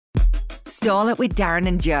Stall It with Darren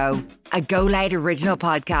and Joe, a Go Loud original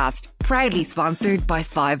podcast, proudly sponsored by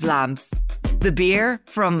Five Lamps. The beer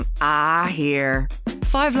from here.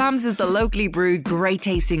 Five Lamps is the locally brewed, great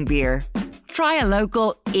tasting beer. Try a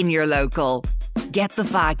local in your local. Get the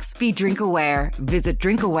facts, be drink aware. Visit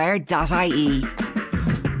drinkaware.ie.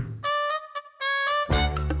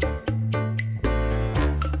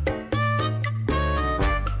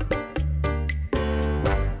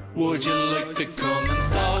 Would you like to come and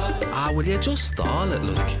stall it? Will you just stall it,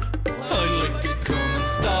 look? I'd like to come and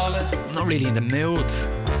stall it. I'm not really in the mood.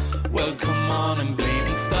 Well, come on and bleed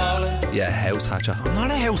and stall it. Yeah, house hatcher. I'm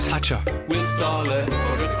not a house hatcher. We'll stall it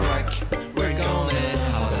for the crack. We're gonna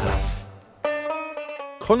have a laugh.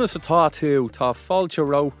 Cunnas atá tú tá fáilte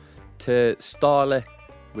ró to stall it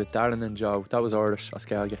with Darren and Joe. That was Irish, as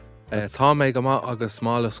Gaelge. Tá mé go má agus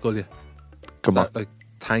smála scoile. Come on. Like,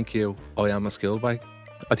 thank you, I am a school bag.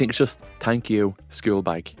 I think it's just thank you, school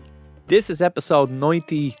bag. This is episode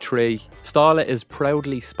 93. Stall It is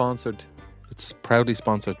proudly sponsored. It's proudly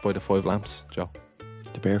sponsored by the Five Lamps, Joe.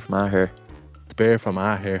 The beer from our here. The beer from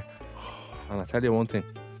our here. And I'll tell you one thing.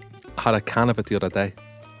 I had a can of it the other day.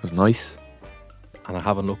 It was nice. And I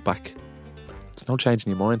haven't looked back. There's no changing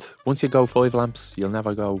your mind. Once you go Five Lamps, you'll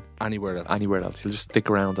never go Anywhere else. You'll just stick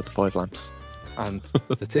around at the Five Lamps. And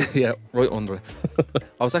yeah, right under it.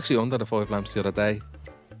 I was actually under the Five Lamps the other day.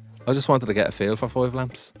 I just wanted to get a feel for Five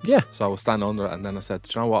Lamps. Yeah. So I was standing under it and then I said,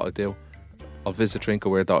 do you know what I'll do? I'll visit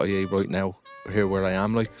drinkaware.ie right now, here where I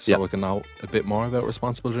am, like, so I can know a bit more about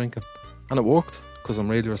responsible drinking. And it worked, because I'm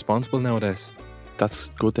really responsible nowadays. That's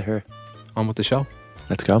good to hear. On with the show.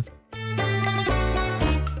 Let's go.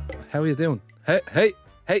 How are you doing? Hey,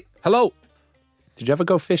 hello. Did you ever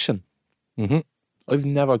go fishing? Mm-hmm. I've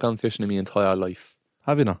never gone fishing in my entire life.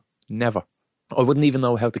 Have you not? Never. I wouldn't even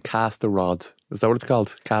know how to cast a rod. Is that what it's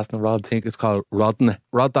called? Casting a rod? I think it's called rodding it.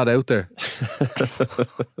 Rod that out there.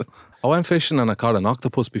 I went fishing and I caught an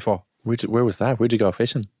octopus before. Where was that? Where'd you go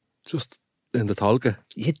fishing? Just in the Tolka.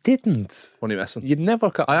 You didn't. Funny messing. You'd never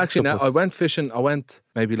caught I went fishing. I went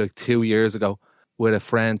maybe like 2 years ago with a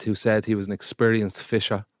friend who said he was an experienced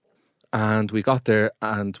fisher. And we got there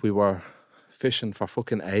and we were fishing for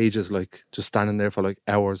fucking ages, like just standing there for like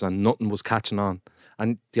hours and nothing was catching on.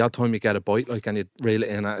 And the odd time you get a bite, like, and you'd reel it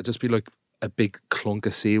in, it'd just be like a big clunk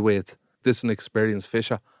of seaweed. This is an experienced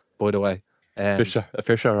fisher, by the way. A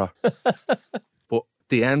fisher. But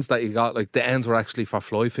the ends that you got, like, the ends were actually for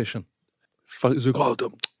fly fishing. It's like, oh, they're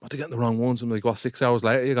getting the wrong ones. I'm like, what, 6 hours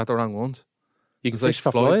later, you got the wrong ones? You can fish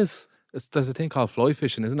for flies? There's a thing called fly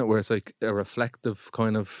fishing, isn't it? Where it's like a reflective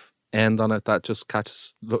kind of end on it that just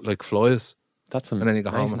catches, look like flies. That's And amazing. then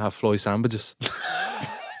you go home and have fly sandwiches.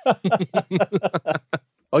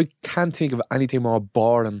 I can't think of anything more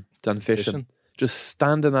boring than fishing. Just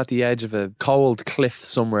standing at the edge of a cold cliff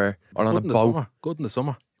somewhere or on a boat. Good in the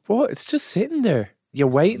summer. What? It's just sitting there. You're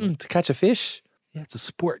waiting to catch a fish. Yeah, it's a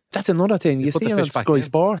sport. That's another thing. You see it on Sky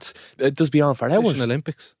Sports. It does be on for hours. Fishing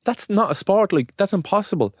Olympics. That's not a sport. Like, that's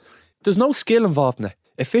impossible. There's no skill involved in it.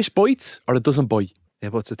 A fish bites or it doesn't bite. Yeah,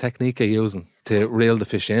 but it's a technique you're using to reel the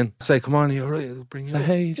fish in. Say, come on, you're right, I'll bring you up.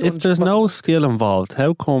 Hey, if there's no skill involved,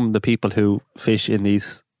 how come the people who fish in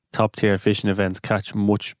these top tier fishing events catch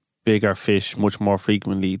much bigger fish much more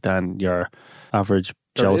frequently than your average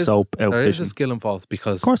Joe Soap out there fishing? There is a skill involved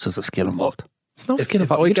because... Of course there's a skill involved. It's no skill If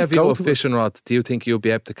involved. I gave you a fishing rod, do you think you'll be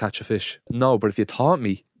able to catch a fish? No, but if you taught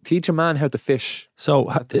me, teach a man how to fish.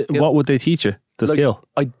 So what would they teach you? The skill?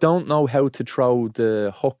 I don't know how to throw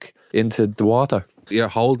the hook into the water. You're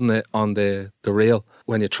holding it on the reel.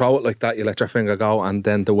 When you throw it like that, you let your finger go and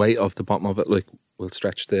then the weight of the bottom of it will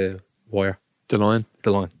stretch the wire. The line?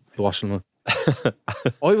 The washing line.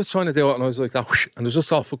 I was trying to do it and I was like that, whoosh, and there's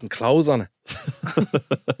just all fucking clothes on it.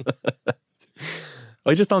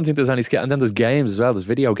 I just don't think there's any skill. And then there's games as well. There's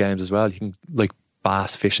video games as well. You can, like,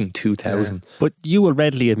 Bass Fishing 2000. Yeah. But you will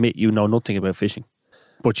readily admit you know nothing about fishing.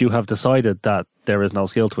 But you have decided that there is no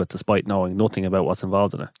skill to it despite knowing nothing about what's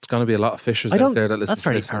involved in it. It's going to be a lot of fishers out there that listen that's to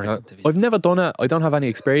very this. arrogant. I've never done it. I don't have any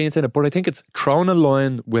experience in it, but I think it's throwing a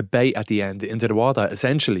line with bait at the end into the water,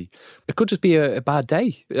 essentially. It could just be a bad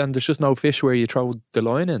day and there's just no fish where you throw the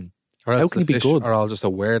line in. Or how can you be good? Or all just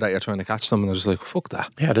aware that you're trying to catch them and they're just like, fuck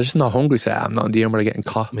that. Yeah, they're just not hungry. Say, I'm not in the air where getting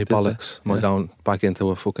caught. Me bollocks. Am I going back into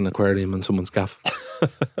a fucking aquarium in someone's gaff?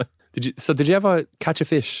 Did you ever catch a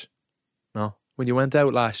fish? No. When you went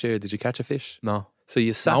out last year, did you catch a fish? No. So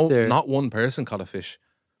you sat there. Not one person caught a fish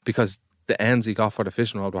because the ends he got for the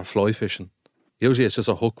fishing rod were fly fishing. Usually it's just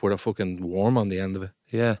a hook with a fucking worm on the end of it.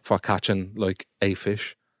 Yeah. For catching like a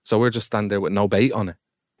fish. So we're just standing there with no bait on it.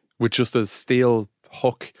 With just a steel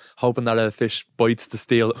hook, hoping that a fish bites the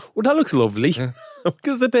steel. Oh, that looks lovely. Yeah.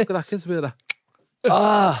 Gives a bit. Look at that, gives a bit of that.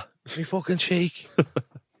 Ah, Me fucking cheek.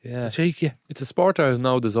 yeah. Cheek you. It's a sport I have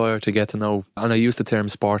no desire to get to know. And I use the term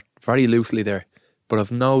sport very loosely there. But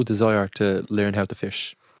I've no desire to learn how to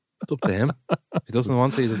fish. It's up to him. If he doesn't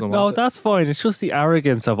want to, he doesn't No, want that's fine. It's just the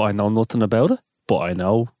arrogance of I know nothing about it, but I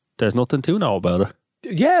know there's nothing to know about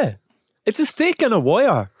it. Yeah. It's a stick and a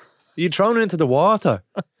wire. You're throwing it into the water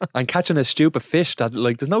and catching a stupid fish that,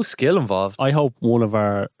 like, there's no skill involved. I hope one of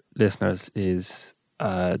our listeners is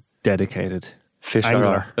dedicated Fish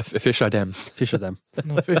angler. are fish are them. Fish of them, it.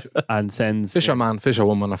 No, fish. and sends Fisherman,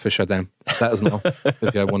 fisherwoman, or fisher them. Let us know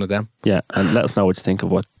if you have one of them. Yeah, and let us know what you think of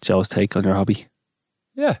what Joe's take on your hobby.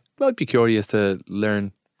 Yeah. I'd be curious to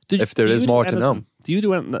learn Do- if there do is you more do to know. anything- Do you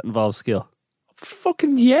do anything that involves skill?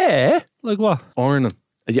 Fucking yeah. Like what? Ironing.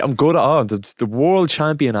 Yeah, I'm good at the world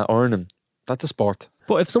champion at ironing. That's a sport.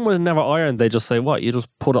 But if someone had never ironed, they just say, what? You just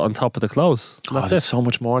put it on top of the clothes. Oh, That's there's it. so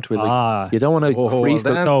much more to it. Like, Ah. you don't want to Oh, crease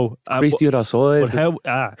then- the So, crease the other side.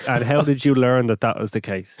 but how did you learn that that was the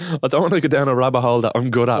case? I don't want to go down a rabbit hole that I'm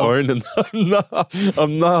good at ironing.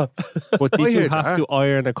 I'm not. But I did hear you have that. to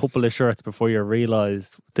iron a couple of shirts before you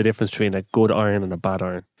realised the difference between a good iron and a bad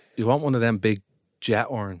iron? You want one of them big jet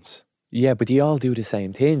irons. Yeah, but you all do the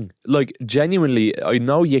same thing. Like, genuinely, I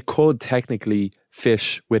know you could technically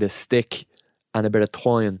fish with a stick and a bit of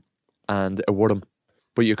twine and a worm,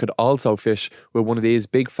 but you could also fish with one of these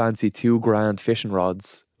big fancy $2,000 fishing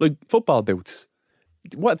rods, like football boots.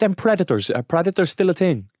 What, them predators? Are predators still a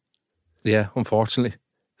thing? Yeah, unfortunately.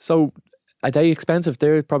 So, are they expensive?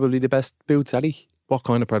 They're probably the best boots, Eddie. What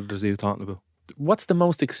kind of predators are you talking about? What's the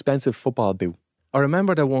most expensive football boot? I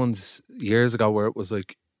remember the ones years ago where it was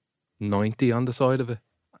like 90 on the side of it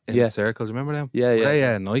in Yeah. the circle. Do you remember them? Yeah, yeah.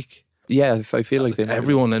 Yeah, Nike. Yeah, I feel like they might-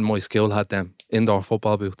 Everyone in my school had them indoor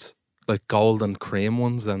football boots, like gold and cream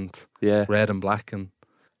ones and Yeah, red and black, and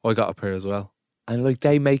I got a pair as well. and like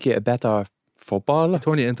they make it a better footballer.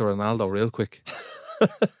 Turn you into Ronaldo real quick.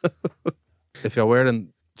 If you're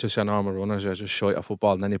wearing just your normal runners, you're just shite at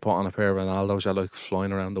football, and then you put on a pair of Ronaldos, you're like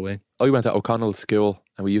flying around the wing. I went to O'Connell's school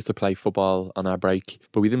and we used to play football on our break,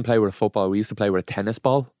 but we didn't play with a football. We used to play with a tennis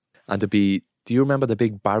ball, and do you remember the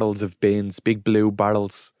big barrels of beans, big blue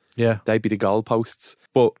barrels? Yeah. They'd be the goalposts.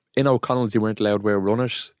 But in O'Connell's, you weren't allowed to wear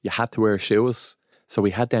runners. You had to wear shoes. So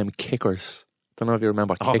we had them kickers. Don't know if you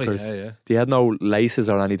remember kickers. Oh, yeah. They had no laces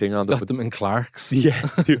or anything on them. Got them in Clark's. Yeah,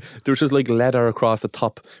 there was just like leather across the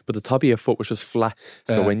top, but the top of your foot was just flat.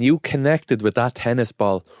 So Yeah. when you connected with that tennis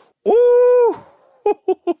ball, ooh,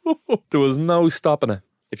 there was no stopping it.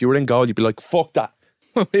 If you were in goal, you'd be like, fuck that.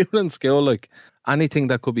 We were in school, like anything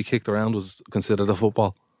that could be kicked around was considered a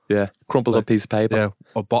football. Yeah, crumpled up piece of paper. Yeah,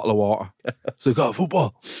 a bottle of water. So you got a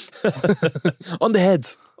football. On the head.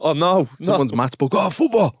 Oh no, Someone's maths book. Oh,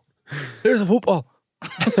 football. Here's a football.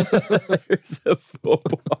 Here's a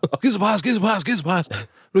football. Give us a pass, give us a pass, give us a pass.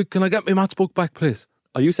 Right, can I get my maths book back, please?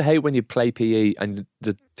 I used to hate when you play PE and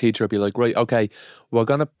the teacher would be like, right, okay, we're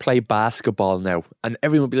going to play basketball now. And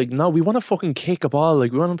everyone would be like, no, we want to fucking kick a ball.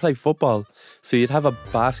 Like, we want to play football. So you'd have a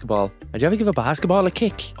basketball. And do you ever give a basketball a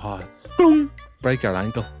kick? Oh, Boom. break your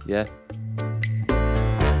ankle. Yeah.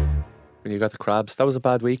 When you got the crabs, that was a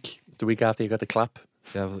bad week. The week after you got the clap.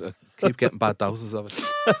 Yeah, I keep getting bad doses of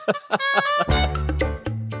it.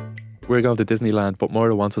 We're going to Disneyland, but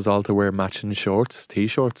Moira wants us all to wear matching shorts,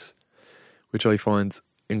 t-shirts, which I find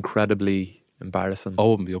incredibly embarrassing. I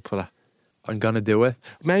wouldn't be up for that. I'm going to do it.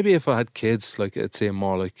 Maybe if I had kids, like it'd seem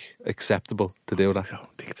more like acceptable to do that. I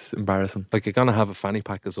don't think it's embarrassing. Like you're gonna have a fanny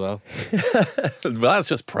pack as well. That's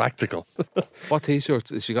just practical. What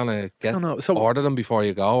t-shirts is she gonna get? I don't know. So Order them before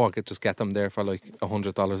you go, or just get them there for like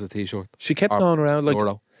 $100 a t-shirt. she kept Or going around like,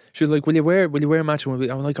 Euro. she was like, will you wear matching ones?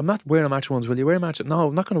 I'm like, I'm not wearing matching ones. Will you wear matching? No,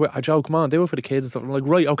 I'm not going to wear. Joe, come on, do it for the kids and stuff. I'm like,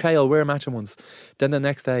 right, okay, I'll wear matching ones. Then the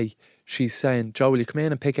next day, she's saying, Joe, will you come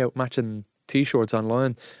in and pick out matching t-shirts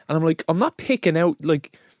online? And I'm like, I'm not picking out,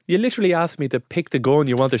 like, you literally asked me to pick the gun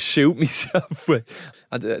you want to shoot myself with.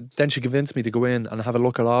 And then she convinced me to go in and have a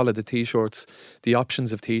look at all of the t-shirts, the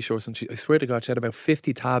options of t-shirts. And I swear to God, she had about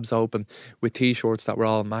 50 tabs open with t-shirts that were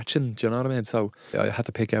all matching. Do you know what I mean? So I had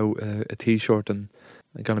to pick out a t-shirt, and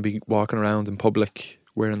I'm going to be walking around in public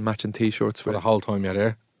wearing matching t-shirts For the whole time you're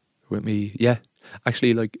there. with me. Yeah.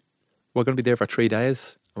 Actually, like, we're going to be there for 3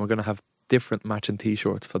 days, and we're going to have different matching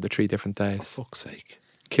t-shirts for the 3 different For days. fuck's sake.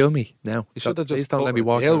 Kill me now. You should have Please just don't put let me a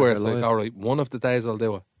walk deal out where of it's there like, alive. all right, one of the days I'll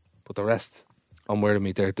do it, but the rest I'm wearing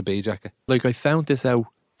me dirty bee jacket. Like, I found this out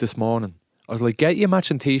this morning. I was like, get your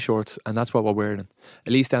matching t-shirts, and that's what we're wearing.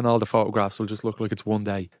 At least then all the photographs will just look like it's one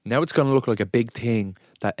day. Now it's going to look like a big thing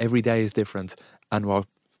that every day is different, and we're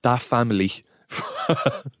that family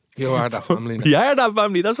You are that family now. You are that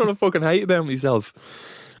family. That's what I fucking hate about myself.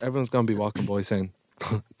 Everyone's going to be walking by saying,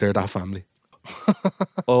 they're that family.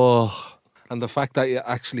 Oh, And the fact that you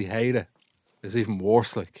actually hate it is even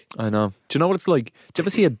worse, like. I know. Do you know what it's like? Do you ever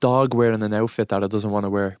see a dog wearing an outfit that it doesn't want to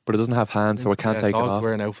wear, but it doesn't have hands, so it can't take it dogs off?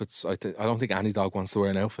 wearing outfits. I don't think any dog wants to wear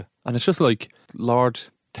an outfit. And it's just like, Lord,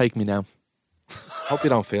 take me now. Hope you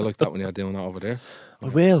don't feel like that when you're doing that over there. I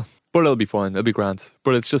will. But it'll be fine. It'll be grand.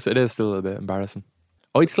 But it is still a bit embarrassing.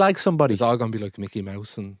 I'd slag somebody. It's all going to be like Mickey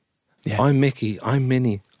Mouse and Yeah. I'm Mickey, I'm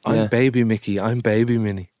Minnie, I'm Yeah. baby Mickey, I'm baby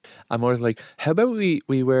Minnie. I'm always like, how about we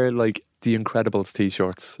wear like the Incredibles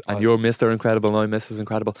t-shirts and you're Mr. Incredible and I'm Mrs.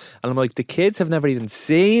 Incredible. And I'm like, the kids have never even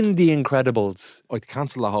seen the Incredibles. I'd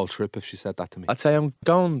cancel the whole trip if she said that to me. I'd say I'm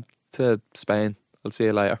going to Spain. I'll see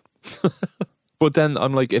you later. But then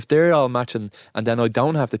I'm like, if they're all matching and then I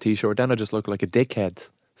don't have the t-shirt, then I just look like a dickhead.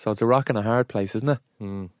 So it's a rock and a hard place, isn't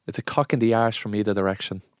it? It's a cock in the arse from either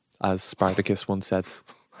direction, as Spartacus once said.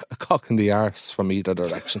 A cock in the arse from either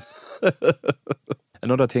direction.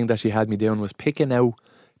 Another thing that she had me doing was picking out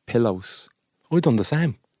pillows I'd done the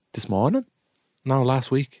same. this morning. No, last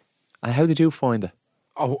week. And how did you find it?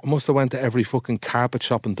 I must have went to every fucking carpet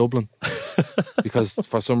shop in Dublin. Because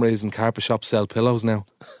for some reason carpet shops sell pillows now.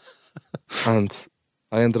 And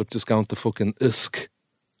I ended up just going to fucking Usk.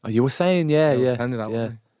 Oh, you were saying, yeah. I was telling you that, yeah.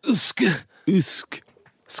 wasn't I? Usk. Usk.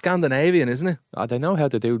 Scandinavian, isn't it? Oh, they know how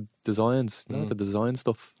to do designs. They know how to design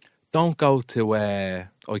stuff. Don't go to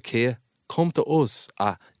IKEA. Come to us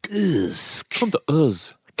at Usk. Come to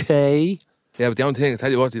us, okay? Yeah, but the only thing I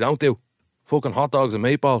tell you what you don't do, fucking hot dogs and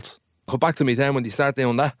meatballs. Come back to me then when you start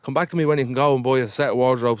doing that. Come back to me when you can go and buy a set of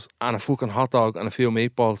wardrobes and a fucking hot dog and a few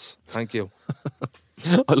meatballs. Thank you.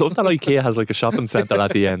 I love that IKEA has like a shopping centre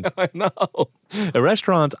at the end. I know. A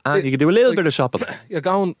restaurant and you can do a little bit of shopping. You're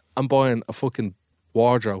going and buying a fucking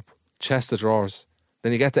wardrobe, chest of drawers.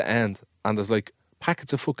 Then you get to the end and there's like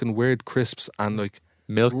packets of fucking weird crisps and like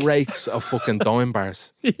Milk. rakes of fucking dime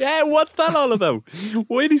bars. Yeah, what's that all about?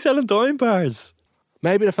 Why are they selling dime bars?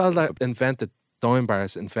 Maybe the fella that invented dime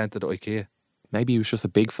bars invented IKEA. Maybe he was just a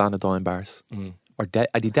big fan of dime bars. Or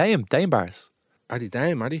are they dime bars? Are they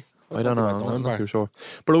dime, are they? I don't know. thought they were I'm dime not too bar. sure.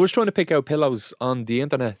 But I was trying to pick out pillows on the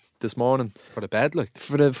internet this morning For the bed, like.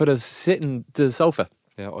 for the sofa.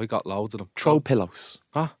 Yeah, I got loads of them. Throw pillows.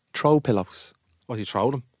 Huh? Throw pillows. What, you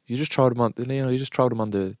throw them? You just throw them on. You just throw them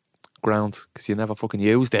on the ground because you never fucking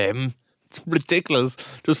use them. It's ridiculous,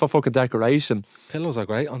 just for fucking decoration. Pillows are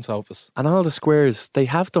great on sofas. And all the squares, they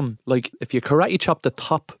have them like if you karate chop the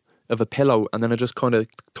top of a pillow and then it just kind of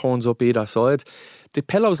turns up either side. The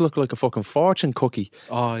pillows look like a fucking fortune cookie.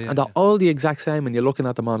 Oh, yeah. And they're all the exact same when you're looking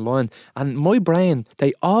at them online. And my brain,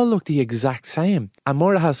 they all look the exact same. And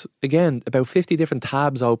Moira has, again, about 50 different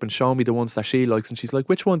tabs open showing me the ones that she likes. And she's like,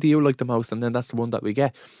 which one do you like the most? And then that's the one that we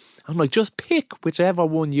get. I'm like, just pick whichever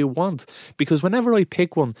one you want. Because whenever I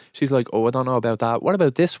pick one, she's like, oh, I don't know about that. What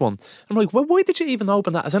about this one? I'm like, well, why did you even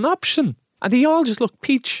open that as an option? And they all just look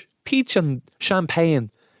peach and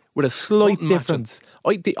champagne with a slight Wouldn't match difference.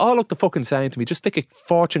 They all look the fucking same to me. Just stick a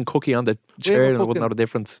fortune cookie on the chair and I wouldn't know the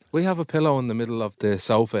difference. We have a pillow in the middle of the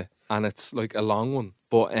sofa and it's like a long one.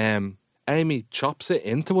 But Amy chops it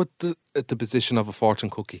into the position of a fortune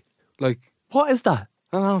cookie. Like, What is that?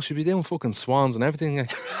 I don't know, she'd be doing fucking swans and everything.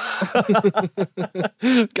 Like,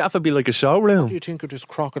 Gaff would be like a what do showroom. you think of this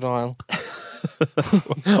crocodile?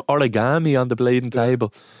 Origami on the bleeding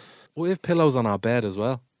table. We have pillows on our bed as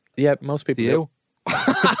well. Yeah, most Do people you?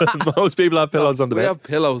 Most people have pillows on the We bed. have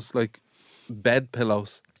pillows, like bed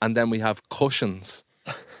pillows, and then we have cushions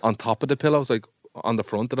on top of the pillows, like on the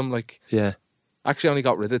front of them. Like, Yeah. actually, I only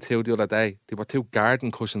got rid of two the other day. There were two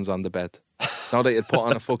garden cushions on the bed. Now that you'd put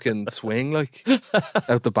on a fucking swing, like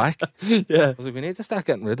out the back. Yeah. I was like, we need to start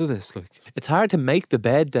getting rid of this. Like, It's hard to make the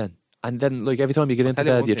bed then. And then, like, every time you get into tell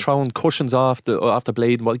you bed, one you're thing. throwing cushions off the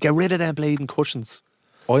bleeding. Well, get rid of them bleeding cushions.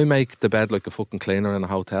 I make the bed like a fucking cleaner in a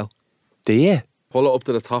hotel. Do you? Pull it up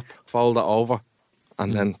to the top, fold it over,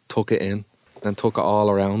 and then tuck it in, then tuck it all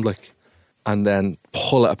around, like, and then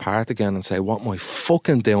pull it apart again and say, what am I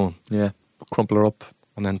fucking doing? Yeah. Crumple her up.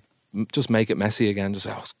 And then just make it messy again. Just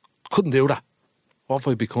say, oh, couldn't do that. What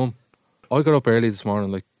have I become? I got up early this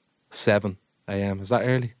morning, like 7 a.m. Is that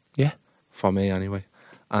early? Yeah. For me, anyway.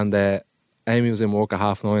 And Amy was in work at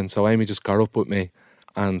 9:30, so Amy just got up with me.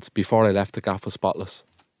 And before I left, the gaff was spotless.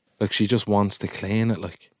 Like, she just wants to clean it,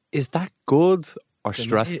 like. Is that good or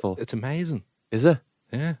stressful? It's amazing. Is it?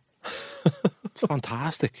 Yeah. It's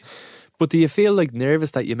fantastic. But do you feel like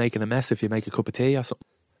nervous that you're making a mess if you make a cup of tea or something?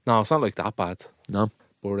 No, it's not like that bad. No.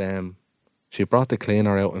 But she brought the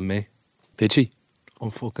cleaner out in me. Did she?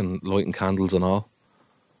 I'm fucking lighting candles and all.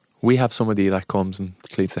 We have somebody that comes and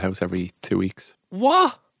cleans the house every 2 weeks.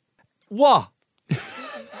 What?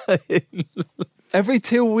 Every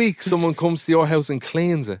 2 weeks, someone comes to your house and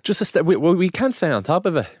cleans it. Just we can't stay on top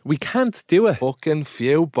of it. We can't do it. Fucking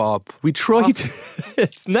few bob. We tried.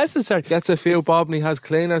 It's necessary. Gets a few bob and he has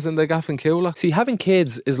cleaners in the gaff and cooler. See, having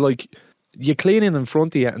kids is like you're cleaning in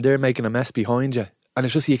front of you and they're making a mess behind you. And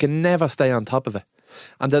it's just you can never stay on top of it.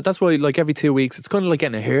 And that's why, like, every 2 weeks, it's kind of like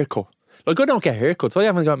getting a haircut. Like, I don't get haircuts. I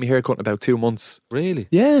haven't got my haircut in about 2 months. Really?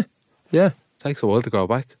 Yeah. Takes a while to grow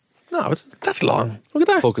back. No, that's long. Look at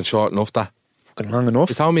that. Fucking short enough, that. Fucking long enough.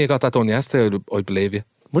 You told me you got that done yesterday, I'd believe you.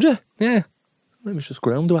 Would you? Yeah. Maybe it's just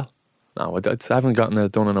ground well. No, I haven't gotten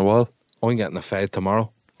it done in a while. I'm getting a fade tomorrow.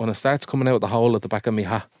 When it starts coming out the hole at the back of my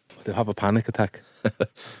hat, I'll have a panic attack.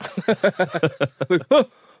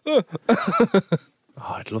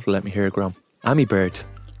 Oh, I'd love to let my hair grow. I'm a bird.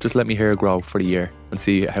 Just let me hair grow for a year and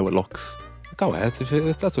see how it looks. Go ahead,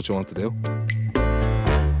 if that's what you want to do.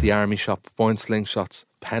 The army shop, buying slingshots,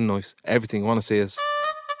 pen knives, everything you want to see is...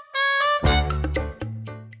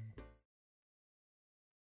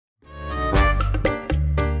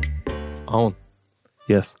 Owen,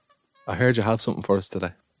 Yes, I heard you have something for us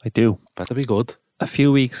today. I do. Better be good. A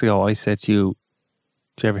few weeks ago, I said to you,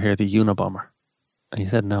 "Did you ever hear the Unabomber?" And you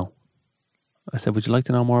said no. I said, "Would you like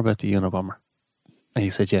to know more about the Unabomber?" And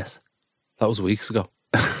you said yes. That was weeks ago.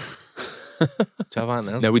 Do you have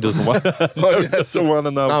anything else? No, he doesn't want. He doesn't want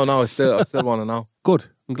to know. No, I still want to know. Good.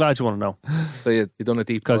 I'm glad you want to know. So you done a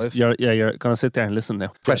deep Because dive? you're going to sit there and listen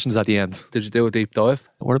now. Questions at the end. Did you do a deep dive?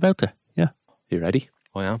 We're about to. Yeah. You ready?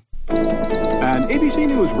 I am. An ABC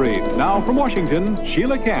News brief. Now from Washington,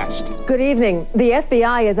 Sheila Cast. Good evening. The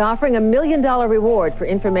FBI is offering $1 million reward for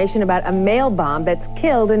information about a mail bomb that's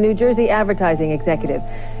killed a New Jersey advertising executive.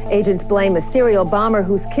 Agents blame a serial bomber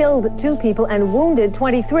who's killed 2 people and wounded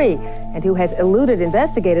 23, and who has eluded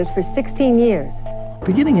investigators for 16 years.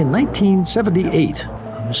 Beginning in 1978,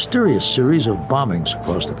 a mysterious series of bombings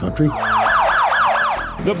across the country.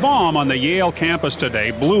 The bomb on the Yale campus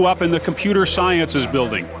today blew up in the computer sciences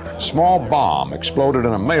building. Small bomb exploded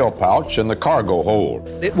in a mail pouch in the cargo hold.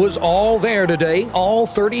 It was all there today, all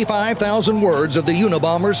 35,000 words of the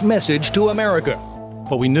Unabomber's message to America.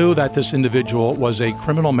 But we knew that this individual was a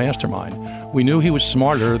criminal mastermind. We knew he was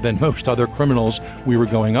smarter than most other criminals we were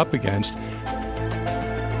going up against.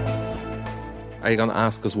 Are you going to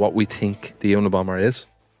ask us what we think the Unabomber is?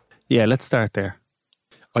 Yeah, let's start there.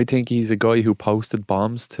 I think he's a guy who posted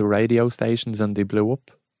bombs to radio stations and they blew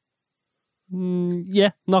up.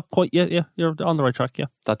 Yeah, not quite. Yeah, you're on the right track. Yeah,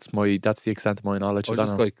 That's the extent of my knowledge. I Or don't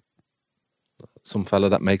just know. like some fella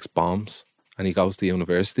that makes bombs and he goes to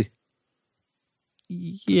university.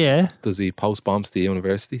 yeah, Does he post bombs to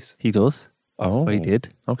universities? he does. Oh, He did.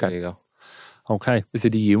 There Okay. you go. Okay, Is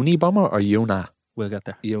it a uni bomber or Una? we'll get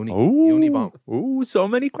there. Uni bomb. Ooh, so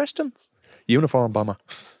many questions. Uniform bomber.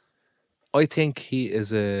 I think he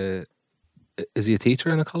is a... Is he a teacher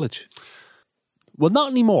in a college? Well,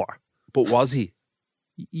 not anymore. But was he?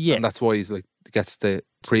 Yes. And that's why he's like, gets the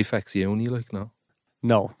prefix uni, like, no?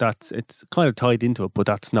 No, it's kind of tied into it, but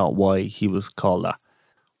that's not why he was called that.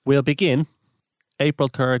 We'll begin April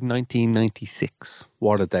 3rd, 1996.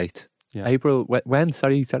 What a date. Yeah. April, when?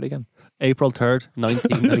 Sorry, say it again. April 3rd,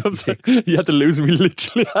 1996. You had to lose me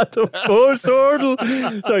literally at the first hurdle.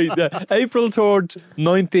 Sorry, April 3rd,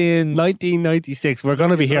 1996. We're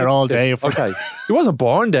going to be here all day. Okay. He wasn't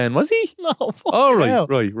born then, was he? No. Oh, right, hell.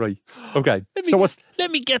 right. Okay.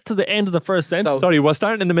 Let me get to the end of the first sentence. Sorry, we're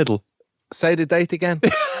starting in the middle. Say the date again.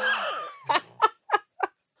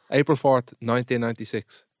 April 4th,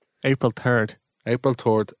 1996. April 3rd. April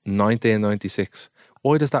 3rd, 1996.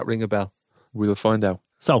 Why does that ring a bell? We'll find out.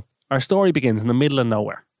 So, our story begins in the middle of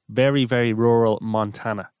nowhere. Very, very rural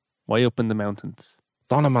Montana. Way up in the mountains.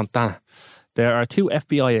 Donna Montana. There are 2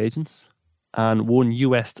 FBI agents and 1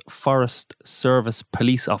 US Forest Service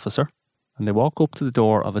police officer. And they walk up to the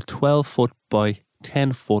door of a 12-foot by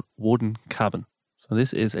 10-foot wooden cabin. So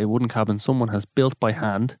this is a wooden cabin someone has built by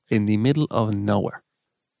hand in the middle of nowhere.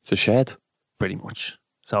 It's a shed. Pretty much.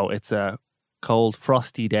 So it's a cold,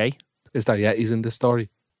 frosty day. Is there Yetis in this story?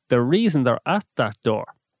 The reason they're at that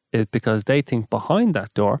door is because they think behind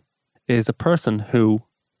that door is a person who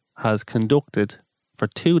has conducted for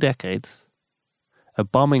 2 decades a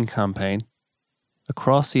bombing campaign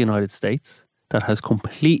across the United States that has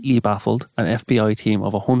completely baffled an FBI team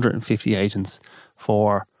of 150 agents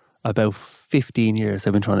for about 15 years.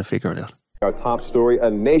 They've been trying to figure it out. Our top story, a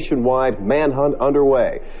nationwide manhunt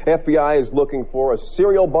underway. FBI is looking for a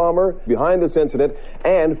serial bomber behind this incident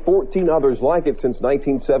and 14 others like it since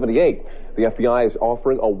 1978. The FBI is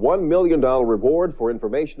offering a $1 million reward for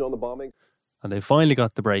information on the bombing. And they finally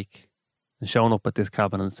got the break and shown up at this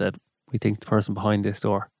cabin and said, we think the person behind this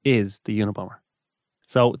door is the Unabomber.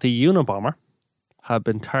 So the Unabomber had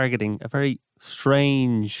been targeting a very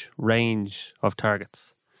strange range of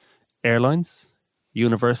targets. Airlines,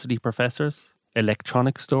 university professors,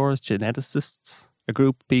 electronic stores, geneticists, a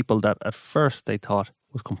group of people that at first they thought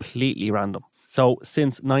was completely random. So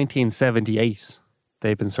since 1978,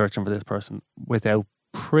 they've been searching for this person without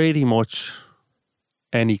pretty much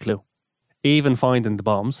any clue. Even finding the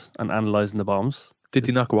bombs and analysing the bombs. Did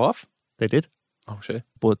they not go off? They did. Oh, shit.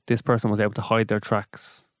 But this person was able to hide their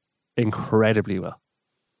tracks incredibly well.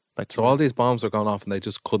 Like, So all these bombs are gone off and they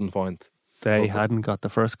just couldn't find. they hadn't got the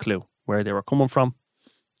first clue where they were coming from,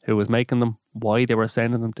 who was making them, why they were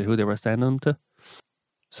sending them to who they were sending them to.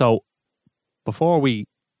 So before we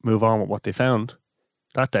move on with what they found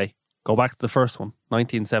that day, go back to the first one,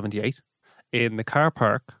 1978. In the car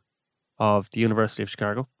park of the University of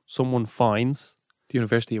Chicago, someone finds... The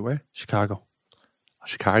University of where? Chicago.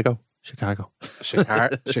 Chicago. Chicago.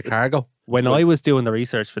 When I was doing the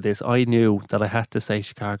research for this, I knew that I had to say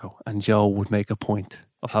Chicago, and Joe would make a point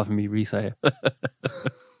of having me re-say it.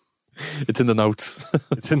 It's in the notes.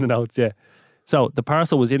 It's in the notes, yeah. So the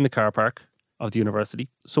parcel was in the car park of the university.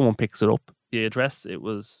 Someone picks it up. The address it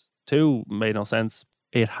was to made no sense.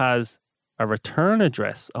 It has a return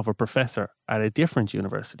address of a professor at a different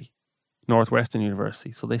university, Northwestern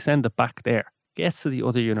University. So they send it back there. Gets to the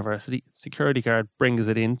other university. Security guard brings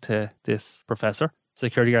it in to this professor.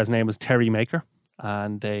 Security guard's name was Terry Maker.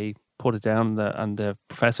 And they put it down and the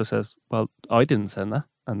professor says, well, I didn't send that.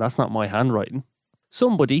 And that's not my handwriting.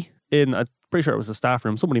 Somebody I'm pretty sure it was the staff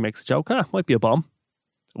room, somebody makes a joke. Might be a bomb.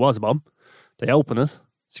 It was a bomb. They open it.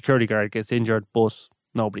 Security guard gets injured, but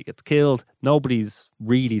nobody gets killed. Nobody's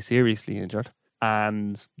really seriously injured.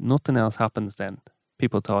 And nothing else happens then.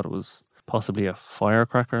 People thought it was possibly a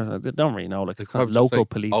firecracker. They don't really know. Like, it's kind of local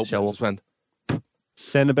police show up.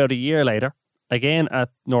 Then about a year later, again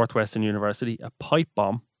at Northwestern University, a pipe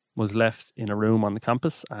bomb was left in a room on the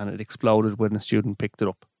campus and it exploded when a student picked it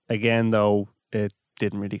up. Again, though, it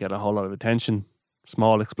didn't really get a whole lot of attention.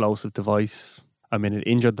 Small explosive device. I mean, it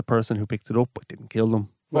injured the person who picked it up, but didn't kill them.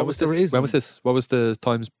 What was the reason? When was this? What was the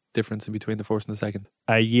time difference in between the first and the second?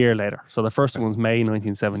 A year later. So the first one was May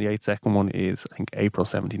 1978. Second one is, I think, April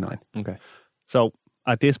 79. Okay. So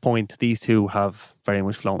at this point, these two have very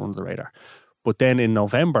much flown under the radar. But then in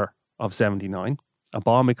November of 79, a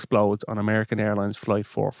bomb explodes on American Airlines Flight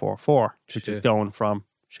 444, which is going from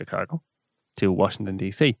Chicago to Washington,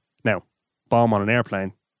 D.C. Now, bomb on an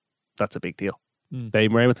airplane, that's a big deal. They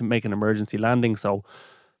were able to make an emergency landing, so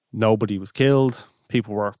nobody was killed.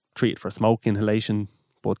 People were treated for smoke inhalation,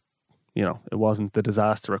 but, you know, it wasn't the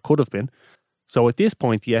disaster it could have been. So at this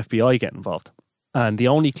point, the FBI get involved. And the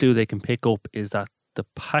only clue they can pick up is that the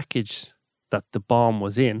package that the bomb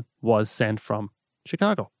was in was sent from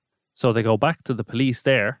Chicago. So they go back to the police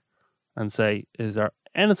there and say, is there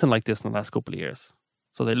anything like this in the last couple of years?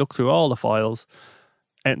 So they look through all the files,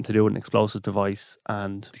 anything to do with an explosive device,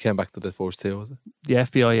 and They came back to the first two, was it? the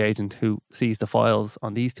FBI agent who sees the files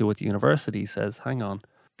on these two at the university says, hang on,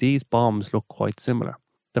 these bombs look quite similar.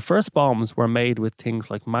 The first bombs were made with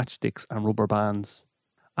things like matchsticks and rubber bands,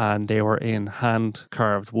 and they were in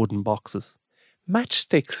hand-carved wooden boxes.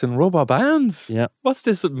 Matchsticks and rubber bands? Yeah. What's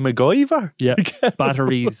this, MacGyver? Yeah,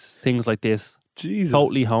 batteries, things like this. Jesus.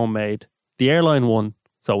 Totally homemade. The airline one,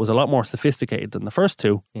 so it was a lot more sophisticated than the first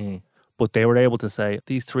two, but they were able to say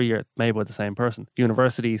these three are made by the same person.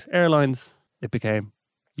 Universities, airlines, it became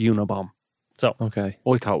Unabomber. So, okay.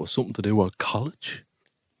 I thought it was something to do with college.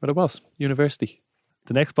 But it was. University.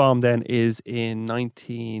 The next bomb then is in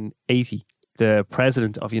 1980. The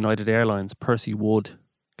president of United Airlines, Percy Wood,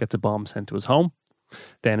 gets a bomb sent to his home.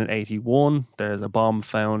 Then in 81, there's a bomb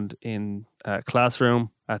found in a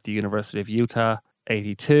classroom at the University of Utah.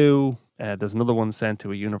 82, there's another one sent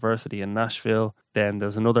to a university in Nashville. Then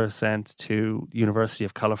there's another sent to University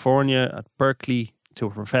of California at Berkeley to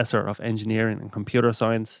a professor of engineering and computer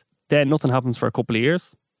science. Then nothing happens for a couple of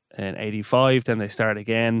years. In 85, then they start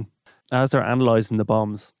again. As they're analysing the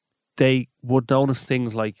bombs, they would notice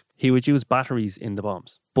things like he would use batteries in the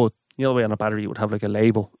bombs. But you know the way on a battery, it would have like a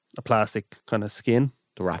label, a plastic kind of skin.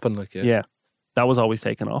 The wrapping, like, yeah. Yeah. That was always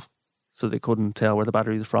taken off. So they couldn't tell where the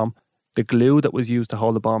battery was from. The glue that was used to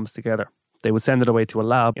hold the bombs together, they would send it away to a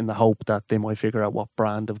lab in the hope that they might figure out what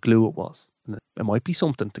brand of glue it was. And it might be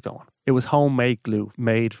something to go on. It was homemade glue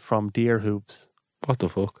made from deer hooves. What the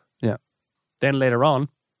fuck? Yeah. Then later on,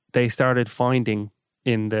 they started finding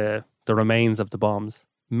in the remains of the bombs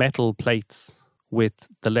metal plates with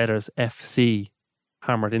the letters FC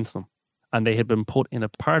hammered into them. And they had been put in a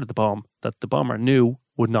part of the bomb that the bomber knew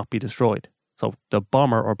would not be destroyed. So the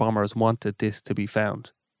bomber or bombers wanted this to be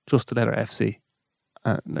found, just the letter FC.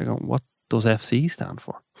 And they're going, what does FC stand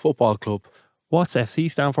for? Football club. What's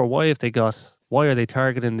FC stand for? Why are they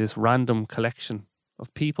targeting this random collection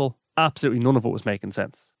of people? Absolutely none of it was making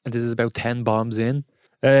sense. And this is about 10 bombs in?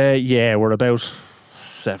 Yeah, we're about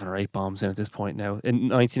 7 or 8 bombs in at this point now. In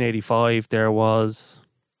 1985, there was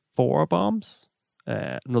 4 bombs.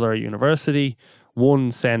 Another university,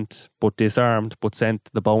 one sent but disarmed, but sent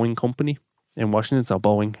to the Boeing company in Washington. So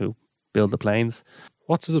Boeing, who build the planes.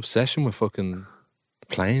 What's his obsession with fucking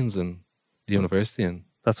planes and the university? And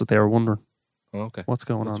that's what they were wondering. Oh, okay. What's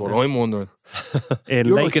going on? That's what there? I'm wondering. You're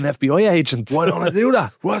like an FBI agent. Why don't I do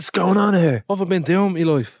that? What's going on here? What have I been doing in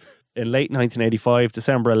my life? In late 1985,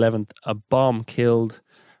 December 11th, a bomb killed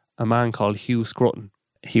a man called Hugh Scruton.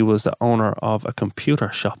 He was the owner of a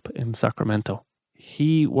computer shop in Sacramento.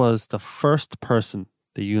 He was the first person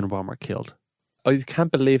the Unabomber killed. I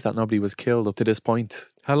can't believe that nobody was killed up to this point.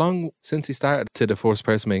 How long since he started to the first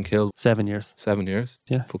person being killed? 7 years. 7 years?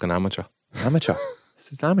 Yeah. Fucking amateur. Amateur.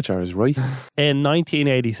 This is amateur, is right. In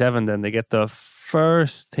 1987, then, they get the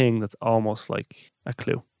first thing that's almost like a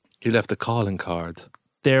clue. You left a calling card.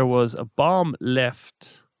 There was a bomb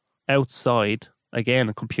left outside, again,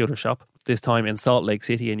 a computer shop, this time in Salt Lake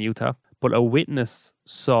City in Utah. But a witness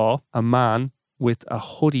saw a man with a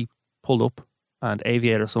hoodie pulled up and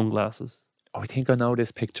aviator sunglasses. Oh, I think I know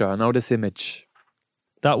this picture. I know this image.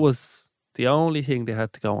 That was the only thing they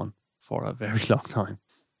had to go on for a very long time.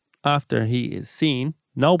 After he is seen,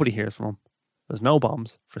 nobody hears from him. There's no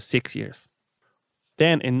bombs for 6 years.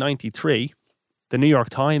 Then in 93, the New York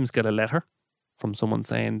Times get a letter from someone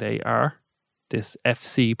saying they are this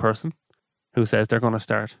FC person who says they're going to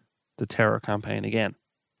start the terror campaign again.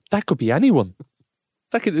 That could be anyone.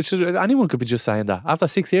 Anyone could be just saying that. After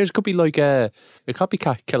 6 years, it could be like a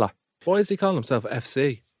copycat killer. Why does he call himself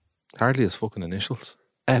FC? Hardly his fucking initials.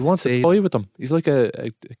 He wants to toy with them. He's like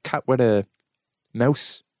a cat with a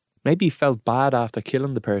mouse. Maybe he felt bad after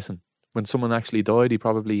killing the person. When someone actually died, he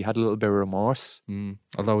probably had a little bit of remorse.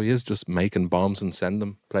 Although he is just making bombs and send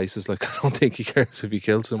them places. Like, I don't think he cares if he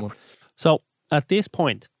killed someone. So at this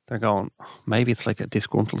point, they're going, maybe it's like a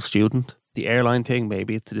disgruntled student. The airline thing,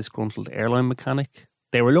 maybe it's a disgruntled airline mechanic.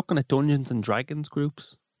 They were looking at Dungeons and Dragons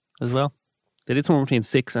groups as well. They did somewhere between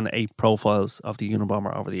 6 and 8 profiles of the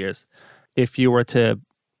Unabomber over the years. If you were to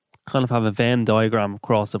kind of have a Venn diagram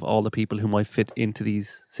across of all the people who might fit into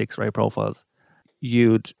these 6 or 8 profiles,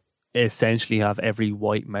 you'd essentially have every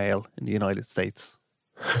white male in the United States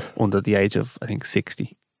under the age of, I think,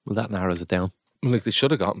 60. Well, that narrows it down. Like, they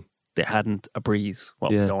should have got him. They hadn't a breeze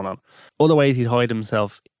what was going on. Other ways he'd hide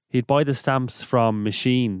himself. He'd buy the stamps from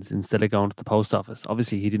machines instead of going to the post office.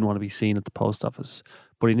 Obviously, he didn't want to be seen at the post office,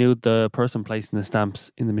 but he knew the person placing the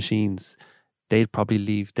stamps in the machines, they'd probably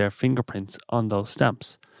leave their fingerprints on those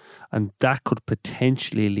stamps. And that could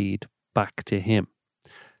potentially lead back to him.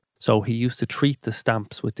 So he used to treat the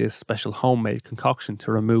stamps with this special homemade concoction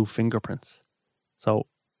to remove fingerprints. So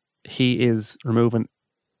he is removing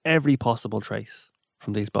every possible trace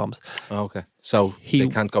from these bombs. Oh, okay. So they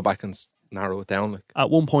can't go back and narrow it down. Like, at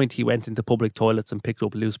one point, he went into public toilets and picked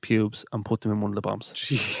up loose pubes and put them in one of the bombs.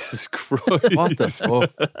 Jesus Christ. What the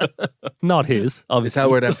fuck? Not his, obviously. Is that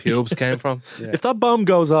where that pubes came from? Yeah. If that bomb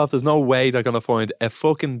goes off, there's no way they're going to find a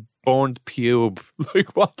fucking burned pube.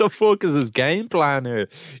 Like, what the fuck is his game plan here?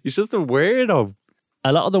 He's just a weirdo.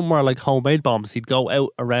 A lot of them were like homemade bombs. He'd go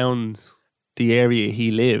out around the area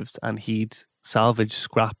he lived and he'd salvage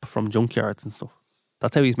scrap from junkyards and stuff.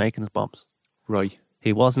 That's how he's making his bombs. Right.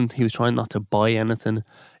 He was trying not to buy anything.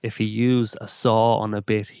 If he used a saw on a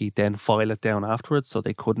bit, he'd then file it down afterwards so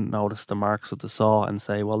they couldn't notice the marks of the saw and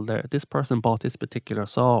say, well, this person bought this particular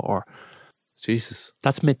saw, or... Jesus.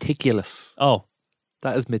 That's meticulous. Oh.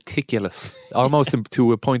 That is meticulous. Almost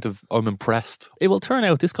to a point of, I'm impressed. It will turn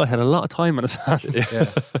out this guy had a lot of time on his hands.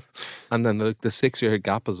 Yeah. And then the 6-year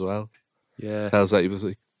gap as well. Yeah. Tells that he was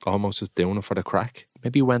like almost just doing it for the crack.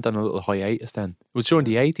 Maybe he went on a little hiatus then. It was during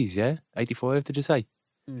the 80s, yeah? 85, did you say?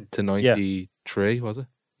 To 93, was it?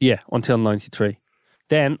 Yeah, until 93.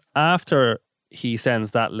 Then, after he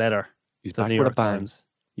sends that letter He's to the back New with York a bang. Times,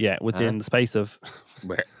 within the space of...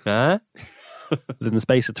 Where? Huh? Within the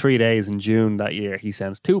space of 3 days in June that year, he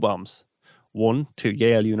sends 2 bombs. One to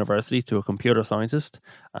Yale University, to a computer scientist,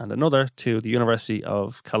 and another to the University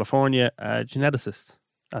of California, a geneticist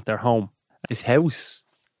at their home. His house.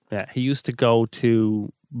 Yeah, he used to go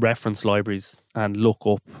to reference libraries and look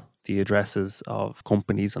up the addresses of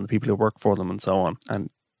companies and the people who work for them and so on. And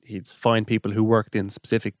he'd find people who worked in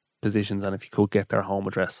specific positions, and if he could get their home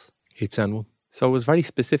address, he'd send one. So it was very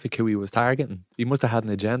specific who he was targeting. He must have had an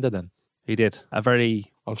agenda then. He did. A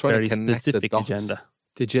very, I'm trying very to connect the specific dots. agenda.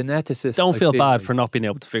 The geneticist. Don't I feel feel bad like, for not being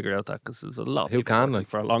able to figure out that, because there's a lot of Who people can, working like,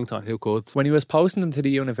 for a long time. Who could? when he was posting them to the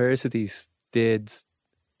universities, did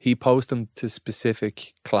he post them to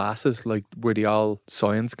specific classes? Like, were they all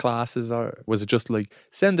science classes, or was it just like,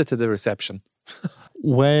 send it to the reception?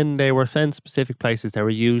 When they were sent specific places, they were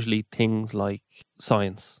usually things like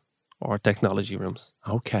science or technology rooms.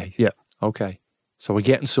 Okay. Yeah. Okay. So we're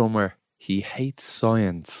getting somewhere. He hates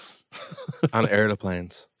science. And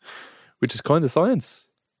aeroplanes. Which is kind of science.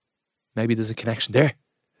 Maybe there's a connection there.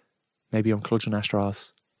 Maybe I'm clutching at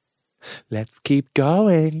straws. Let's keep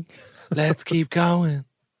going. Let's keep going.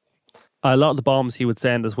 A lot of the bombs he would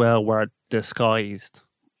send as well were disguised.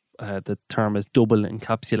 The term is double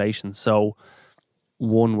encapsulation. So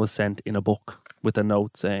one was sent in a book with a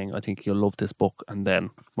note saying, I think you'll love this book. And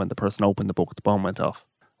then when the person opened the book, the bomb went off.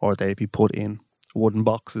 Or they'd be put in wooden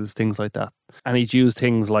boxes, things like that. And he'd use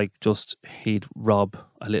things like just he'd rob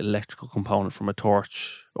a little electrical component from a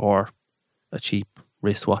torch or a cheap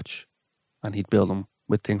wristwatch, and he'd build them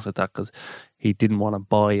with things like that because he didn't want to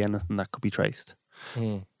buy anything that could be traced.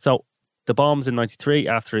 So the bombs in 93,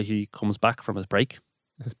 after he comes back from his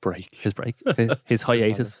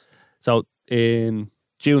hiatus. So in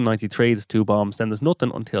June 93, there's 2 bombs. Then there's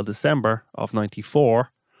nothing until December of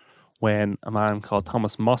 94, when a man called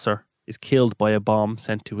Thomas Mosser is killed by a bomb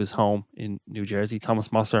sent to his home in New Jersey. Thomas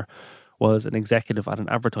Mosser was an executive at an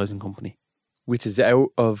advertising company. Which is out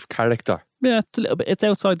of character. Yeah, it's a little bit. It's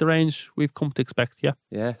outside the range we've come to expect, yeah.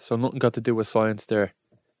 Yeah, so nothing got to do with science there.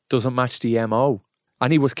 Doesn't match the MO.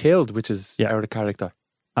 And he was killed, which is out of character.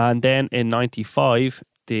 And then in 95,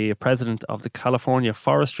 the president of the California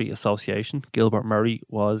Forestry Association, Gilbert Murray,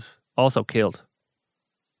 was also killed.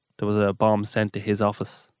 There was a bomb sent to his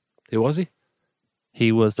office. Who was he?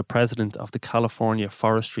 He was the president of the California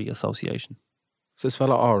Forestry Association. Is this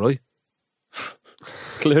fella all right?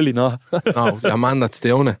 Clearly not. No, a man that's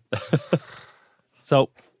doing it.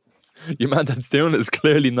 So, your man that's doing it is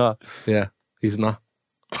clearly not. Yeah, he's not.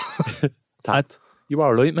 Tat, you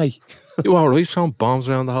all right, mate? You all right throwing bombs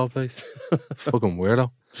around the whole place? Fucking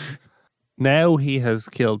weirdo. Now he has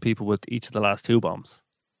killed people with each of the last 2 bombs.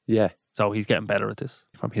 Yeah. So he's getting better at this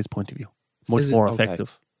from his point of view. Much more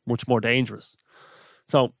effective, much more dangerous.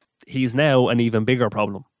 So he's now an even bigger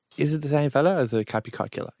problem. Is it the same fella as a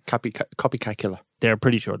copycat killer? Copycat killer. They're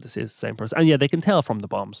pretty sure this is the same person. And yeah, they can tell from the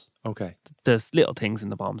bombs. Okay. There's little things in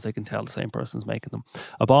the bombs. They can tell the same person's making them.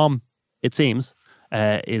 A bomb, it seems,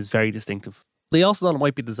 is very distinctive. They also thought it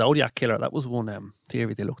might be the Zodiac killer. That was one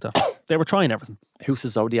theory they looked at. They were trying everything. Who's the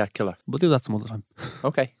Zodiac killer? We'll do that some other time.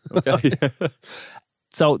 Okay.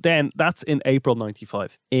 So then that's in April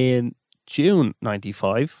 95. In June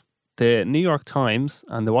 95, the New York Times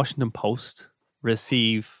and the Washington Post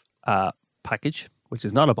receive a package, which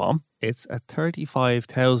is not a bomb. It's a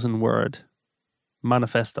 35,000 word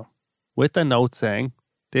manifesto with a note saying,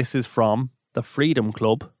 this is from the Freedom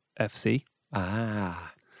Club, FC.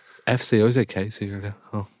 Ah. FC, I was okay, so you're there.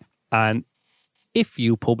 Oh. And if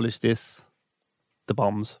you publish this, the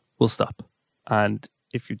bombs will stop. And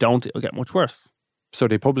if you don't, it'll get much worse. So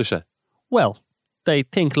they publish it? Well, they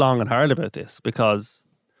think long and hard about this, because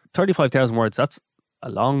 35,000 words, that's a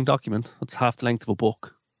long document. That's half the length of a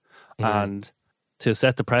book. And to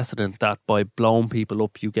set the precedent that by blowing people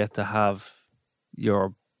up, you get to have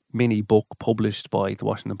your mini book published by the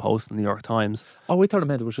Washington Post and the New York Times. Oh, we thought it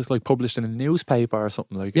meant it was just like published in a newspaper or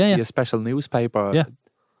something, like a special newspaper. Yeah.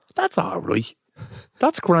 That's all right.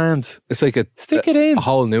 That's grand. It's like stick it in. A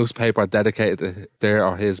whole newspaper dedicated to their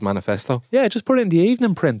or his manifesto. Yeah, just put it in the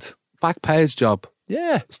evening print. Back page job.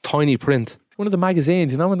 Yeah. It's tiny print. One of the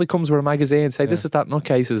magazines, you know, when it comes with a magazine, say, this is that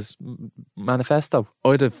nutcase's manifesto.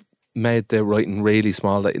 I'd have made the writing really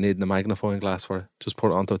small that you need in a magnifying glass for it. Just put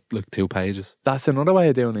it onto like 2 pages. That's another way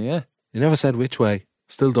of doing it, yeah. You never said which way.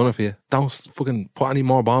 Still done it for you. Don't fucking put any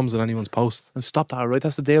more bombs in anyone's post. And stop that, right?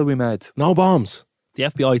 That's the deal we made. No bombs. The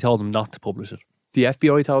FBI told them not to publish it. The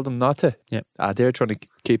FBI told them not to? Yeah. They're trying to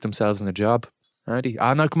keep themselves in a job. Aren't they?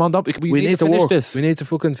 No, come on, we need to work. finish this. We need to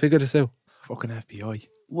fucking figure this out. Fucking FBI.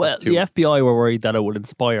 Well, the FBI were worried that it would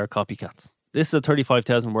inspire copycats. This is a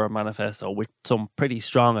 35,000 word manifesto with some pretty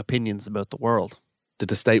strong opinions about the world. Did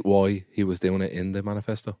they state why he was doing it in the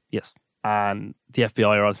manifesto? Yes. And the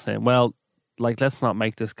FBI are also saying, well, like, let's not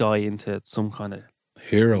make this guy into some kind of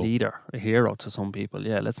leader, a hero to some people.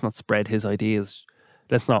 Yeah, let's not spread his ideas.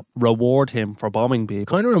 Let's not reward him for bombing people.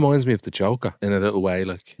 Kind of reminds me of the Joker in a little way,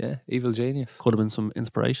 like. Yeah, evil genius. Could have been some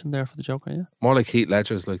inspiration there for the Joker, yeah. More like Heath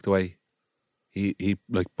Ledger's, like the way he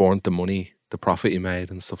like burnt the money, the profit he made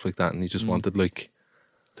and stuff like that, and he just wanted like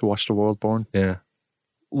to watch the world burn. Yeah.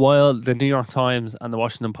 while the New York Times and the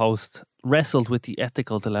Washington Post wrestled with the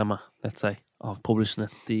ethical dilemma, let's say, of publishing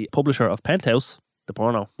it, the publisher of Penthouse, the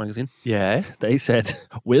porno magazine, they said,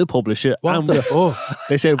 we'll publish it. What the fuck?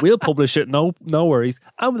 They said, we'll publish it, no worries.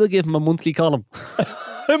 And we'll give him a monthly column.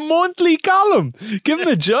 A monthly column? Give him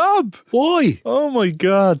a job. Why? Oh my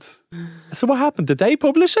God. So what happened? Did they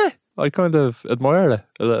publish it? I kind of admire it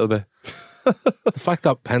a little bit. The fact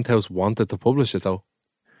that Penthouse wanted to publish it though.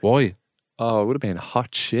 Why? Oh, it would have been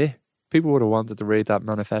hot shit. People would have wanted to read that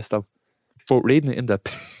manifesto. But reading it in the...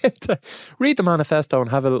 read the manifesto and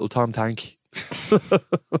have a little Tom Tank.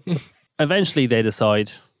 Eventually they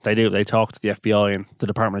decide, they talk to the FBI and the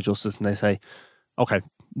Department of Justice and they say, okay,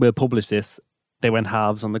 we'll publish this. They went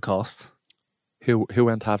halves on the cost. Who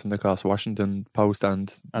went halves on the cost? Washington Post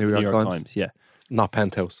and New York Times? Yeah. Not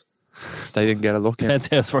Penthouse. They didn't get a look in.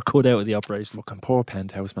 Penthouse were cut out of the operation. Fucking poor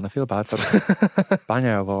Penthouse, man. I feel bad for them. Bang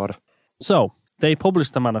out of order. So, they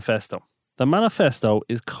published the manifesto. The manifesto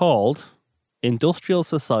is called Industrial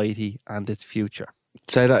Society and Its Future.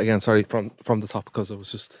 Say that again, sorry, from the top, because I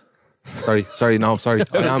was just... Sorry. I am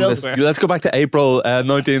Let's go back to April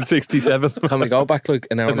 1967. Can we go back like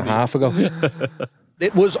an hour and a half ago?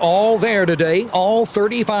 It was all there today, all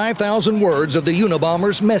 35,000 words of the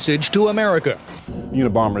Unabomber's message to America.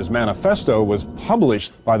 Unabomber's manifesto was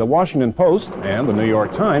published by the Washington Post and the New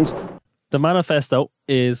York Times. The manifesto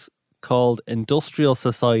is called Industrial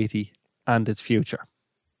Society and Its Future.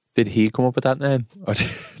 Did he come up with that name? Or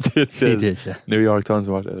He did, yeah. New York Times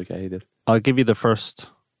watch it. Okay, he did. I'll give you the first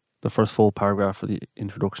full paragraph for the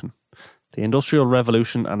introduction. The Industrial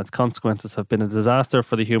Revolution and its consequences have been a disaster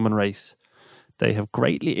for the human race. They have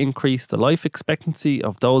greatly increased the life expectancy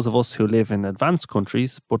of those of us who live in advanced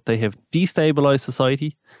countries, but they have destabilized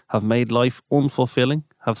society, have made life unfulfilling,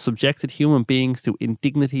 have subjected human beings to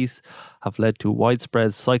indignities, have led to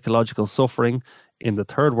widespread psychological suffering in the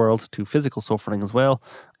third world, to physical suffering as well,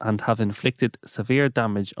 and have inflicted severe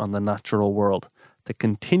damage on the natural world. The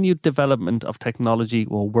continued development of technology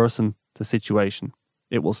will worsen the situation.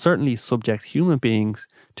 It will certainly subject human beings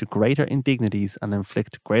to greater indignities and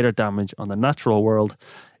inflict greater damage on the natural world.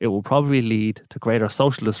 It will probably lead to greater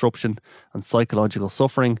social disruption and psychological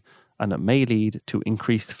suffering, and it may lead to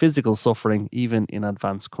increased physical suffering even in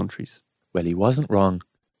advanced countries. Well, he wasn't wrong.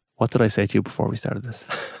 What did I say to you before we started this?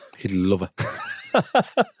 He'd love it.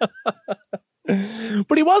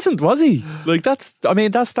 But he wasn't, was he? Like, that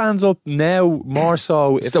stands up now more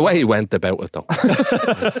so. It's the way he went about it, though.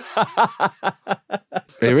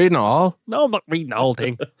 Are you reading it all? No, I'm not reading the whole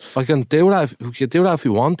thing. I can do that. You can do that if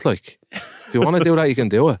you want. Like, if you want to do that, you can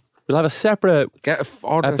do it. We'll have a separate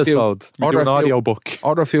episode. Order an audio book.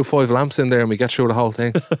 Order a few 5 lamps in there, and we get through the whole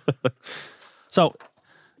thing. So,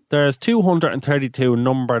 there's 232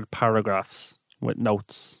 numbered paragraphs with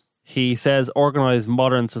notes. He says organised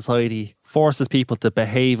modern society forces people to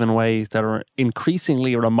behave in ways that are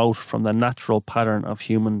increasingly remote from the natural pattern of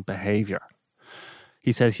human behaviour.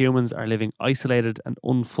 He says humans are living isolated and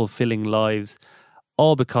unfulfilling lives,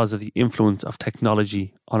 all because of the influence of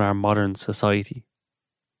technology on our modern society.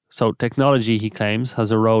 So technology, he claims,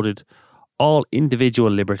 has eroded all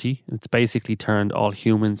individual liberty. It's basically turned all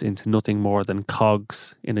humans into nothing more than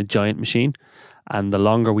cogs in a giant machine. And the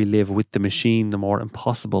longer we live with the machine, the more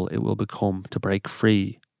impossible it will become to break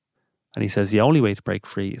free. And he says the only way to break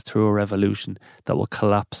free is through a revolution that will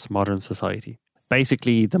collapse modern society.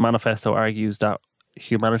 Basically, the manifesto argues that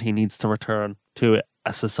humanity needs to return to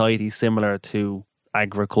a society similar to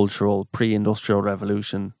agricultural, pre-industrial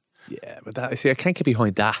revolution. Yeah, but I can't get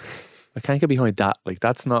behind that. Like,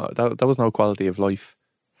 that was no quality of life.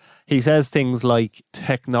 He says things like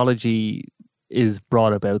technology is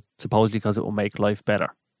brought about supposedly because it will make life better,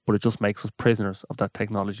 but it just makes us prisoners of that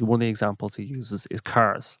technology. One of the examples he uses is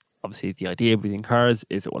cars. Obviously, the idea behind cars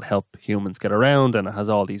is it will help humans get around, and it has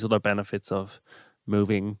all these other benefits of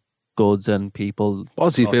moving goods and people.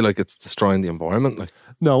 Does he feel like it's destroying the environment? Like,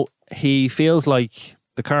 no, he feels like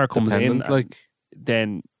the car comes in, like,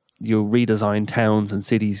 then you redesign towns and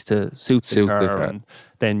cities to suit the car, and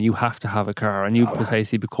then you have to have a car, and you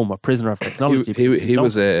basically become a prisoner of technology. He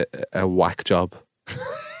was a whack job,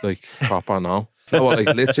 like proper now. Like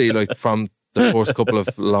literally, like from the first couple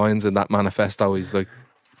of lines in that manifesto, he's like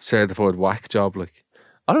certified whack job. Like,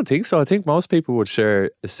 I don't think so. I think most people would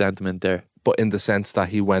share a sentiment there. But in the sense that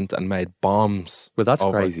he went and made bombs. Well, that's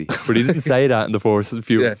crazy. But he didn't say that in the first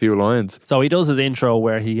few lines. So he does his intro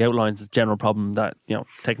where he outlines his general problem that,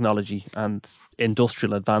 technology and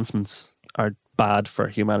industrial advancements are bad for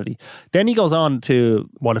humanity. Then he goes on to,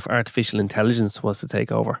 what if artificial intelligence was to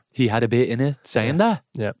take over? He had a bit in it saying that.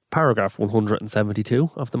 Yeah. Paragraph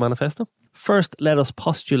 172 of the manifesto. First, let us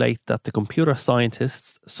postulate that the computer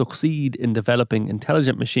scientists succeed in developing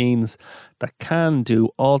intelligent machines that can do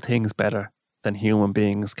all things better than human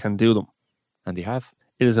beings can do them. And they have.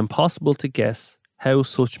 It is impossible to guess how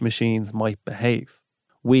such machines might behave.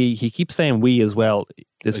 He keeps saying we as well,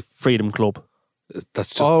 this Freedom Club.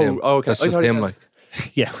 That's just him. Okay. That's just him, like.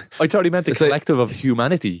 Yeah. I thought he meant the collective of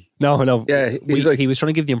humanity. No. Yeah, he was trying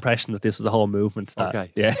to give the impression that this was a whole movement.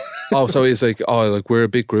 That, yeah. Oh, so he's like, we're a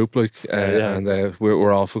big group, like, and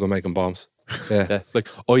we're all fucking making bombs. Yeah. Like,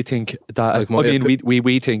 I think that, like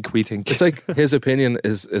we think. It's like his opinion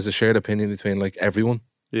is a shared opinion between, like, everyone.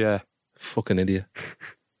 Yeah. Fucking idiot.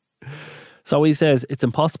 So he says, it's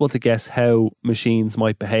impossible to guess how machines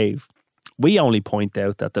might behave. We only point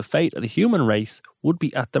out that the fate of the human race would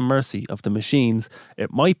be at the mercy of the machines.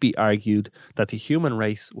 It might be argued that the human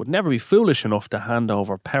race would never be foolish enough to hand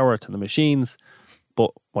over power to the machines. But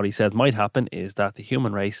what he says might happen is that the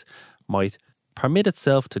human race might permit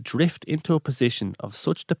itself to drift into a position of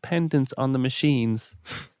such dependence on the machines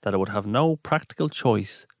that it would have no practical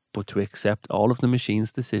choice but to accept all of the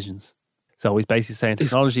machines' decisions. So he's basically saying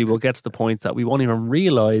technology will get to the point that we won't even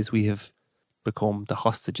realise we have become the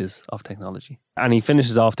hostages of technology. And he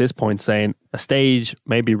finishes off this point saying, a stage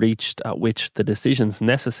may be reached at which the decisions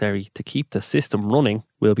necessary to keep the system running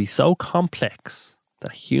will be so complex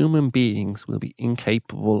that human beings will be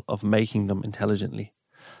incapable of making them intelligently.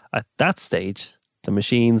 At that stage, the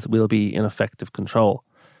machines will be in effective control.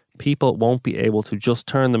 People won't be able to just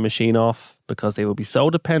turn the machine off because they will be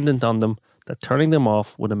so dependent on them that turning them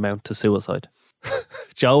off would amount to suicide.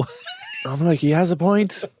 Joe? I'm like, he has a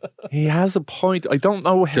point. He has a point. I don't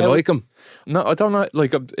know how. Do you like him? No, I don't know.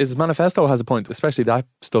 Like, his manifesto has a point, especially that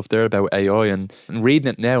stuff there about AI and reading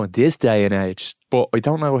it now in this day and age. But I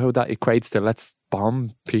don't know how that equates to let's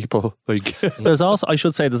bomb people. Like, there's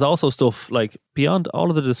also stuff like beyond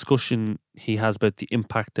all of the discussion he has about the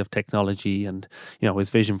impact of technology and, you know,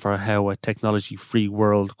 his vision for how a technology-free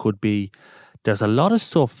world could be. There's a lot of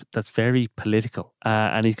stuff that's very political,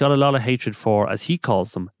 and he's got a lot of hatred for, as he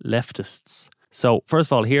calls them, leftists. So first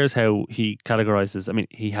of all, here's how he categorizes. I mean,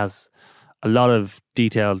 he has a lot of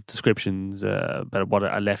detailed descriptions about what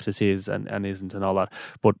a leftist is and isn't and all that.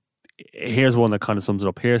 But here's one that kind of sums it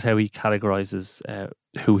up. Here's how he categorizes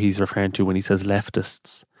who he's referring to when he says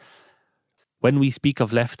leftists. When we speak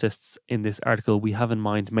of leftists in this article, we have in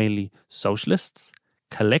mind mainly socialists,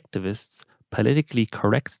 collectivists, politically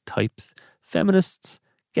correct types, feminists,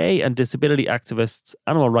 gay and disability activists,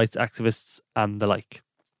 animal rights activists, and the like.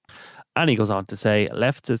 And he goes on to say,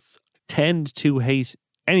 leftists tend to hate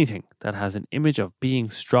anything that has an image of being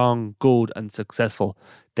strong, good, and successful.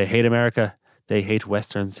 They hate America. They hate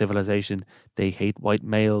Western civilization. They hate white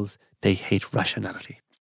males. They hate rationality.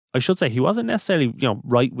 I should say he wasn't necessarily,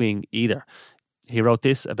 right-wing either. He wrote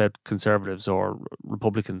this about conservatives or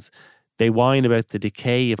Republicans. They whine about the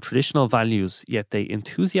decay of traditional values, yet they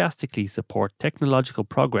enthusiastically support technological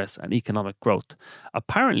progress and economic growth.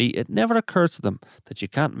 Apparently, it never occurs to them that you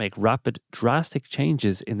can't make rapid, drastic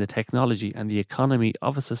changes in the technology and the economy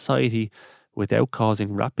of a society without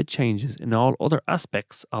causing rapid changes in all other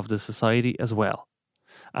aspects of the society as well,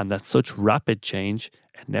 and that such rapid change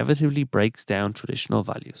inevitably breaks down traditional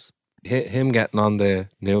values. Him getting on the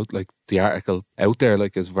the article out there,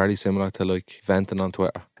 is very similar to venting on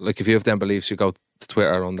Twitter. Like, if you have them beliefs, you go to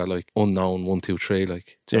Twitter under unknown 123. You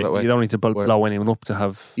don't need to blow anyone up to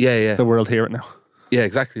have the world hear it now. Yeah,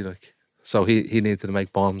 exactly. So he needed to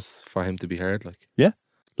make bombs for him to be heard. Yeah,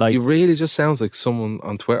 he really just sounds like someone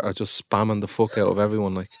on Twitter just spamming the fuck out of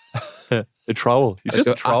everyone. A troll. He's just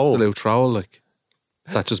a troll. Absolute troll.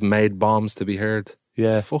 That just made bombs to be heard.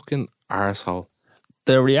 Yeah, fucking arsehole.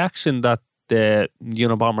 The reaction that the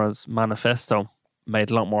Unabomber's manifesto made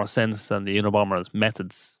a lot more sense than the Unabomber's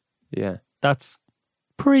methods. Yeah. That's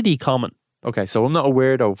pretty common. Okay, so I'm not a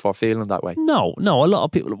weirdo for feeling that way. No, a lot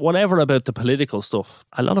of people, whatever about the political stuff,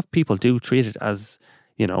 a lot of people do treat it as,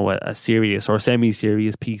 a serious or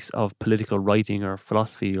semi-serious piece of political writing or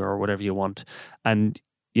philosophy or whatever you want. And,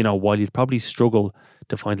 while you'd probably struggle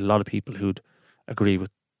to find a lot of people who'd agree with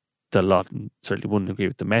the lot and certainly wouldn't agree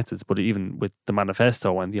with the methods, but even with the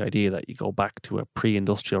manifesto and the idea that you go back to a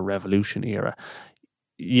pre-industrial revolution era,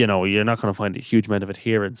 you're not going to find a huge amount of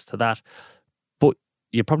adherence to that. But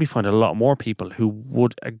you probably find a lot more people who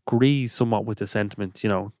would agree somewhat with the sentiment,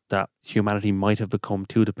 that humanity might have become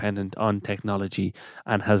too dependent on technology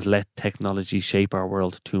and has let technology shape our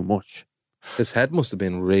world too much. His head must have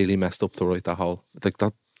been really messed up to write that whole,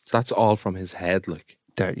 that's all from his head,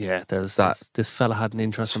 This fella had an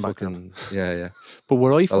interesting background. Yeah. But what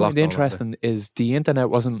I A lot find going on interesting is the internet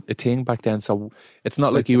wasn't a thing back then, so it's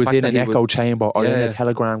not like he the was fact in that an he echo would- chamber or in Yeah. a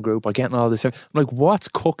Telegram group or getting all this. I'm like, what's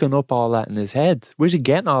cooking up all that in his head? Where's he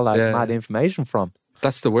getting all that Yeah. mad information from?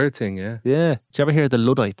 That's the weird thing, yeah. Yeah. Do you ever hear the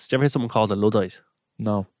Luddites? Do you ever hear someone called a Luddite?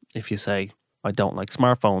 No. If you say, I don't like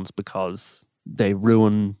smartphones because they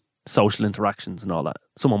ruin social interactions and all that.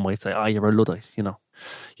 Someone might say, you're a Luddite,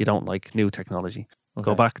 you don't like new technology.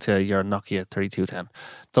 Go back to your Nokia 3210.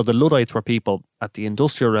 So the Luddites were people at the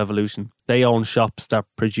Industrial Revolution. They owned shops that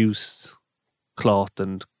produced cloth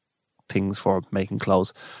and things for making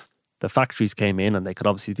clothes. The factories came in and they could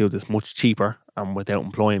obviously do this much cheaper and without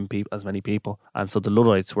employing as many people. And so the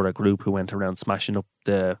Luddites were a group who went around smashing up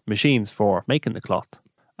the machines for making the cloth.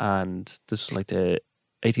 And this was like the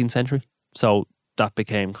 18th century. So that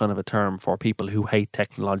became kind of a term for people who hate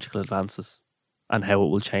technological advances and how it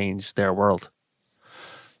will change their world.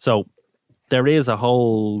 So there is a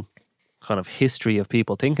whole kind of history of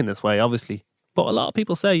people thinking this way, obviously. But a lot of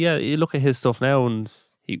people say, you look at his stuff now and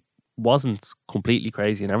he wasn't completely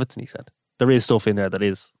crazy in everything he said. There is stuff in there that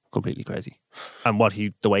is completely crazy. And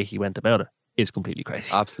the way he went about it is completely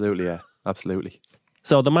crazy. Absolutely, yeah. Absolutely.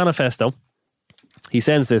 So the manifesto, he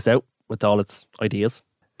sends this out with all its ideas.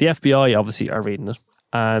 The FBI obviously are reading it.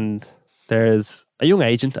 And there's a young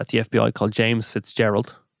agent at the FBI called James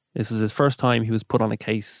Fitzgerald. This was his first time he was put on a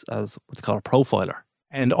case as what they call a profiler.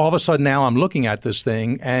 And all of a sudden now I'm looking at this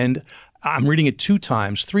thing and I'm reading it 2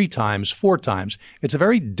 times, 3 times, 4 times. It's a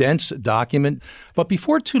very dense document. But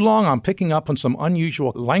before too long, I'm picking up on some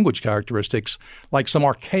unusual language characteristics, like some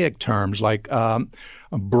archaic terms like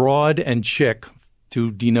broad and chick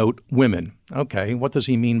to denote women. Okay, what does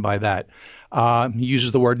he mean by that? He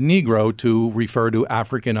uses the word Negro to refer to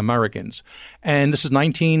African Americans. And this is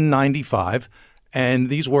 1995. And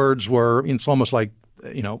these words were, it's almost like,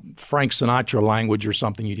 Frank Sinatra language or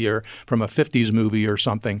something you'd hear from a 50s movie or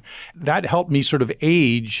something. That helped me sort of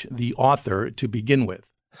age the author to begin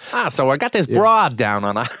with. So I got this broad down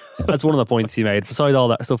on it. That's one of the points he made. Besides all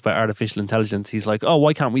that stuff about artificial intelligence, he's like,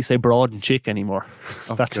 why can't we say broad and chick anymore?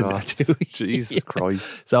 That's in there too. Jesus Christ.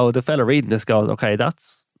 So the fella reading this goes, okay,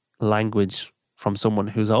 that's language from someone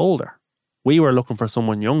who's older. We were looking for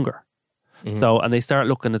someone younger. Mm-hmm. So, and they start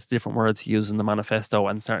looking at the different words he used in the manifesto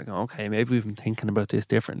and start going, okay, maybe we've been thinking about this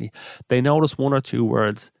differently. They notice 1 or 2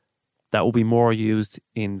 words that will be more used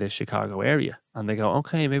in the Chicago area. And they go,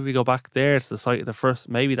 okay, maybe we go back there to the site of the first,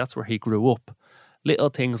 maybe that's where he grew up. Little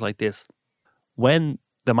things like this. When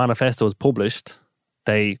the manifesto is published,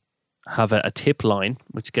 they have a tip line,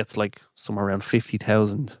 which gets like somewhere around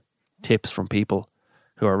 50,000 tips from people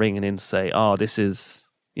who are ringing in to say, this is,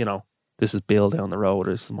 this is Bill down the road,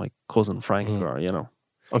 or this is my cousin Frank, or,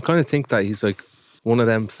 I kind of think that he's like one of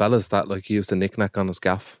them fellas that like he used a knick-knack on his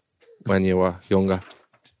gaff when you were younger.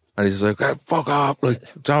 And he's like, hey, fuck off, like,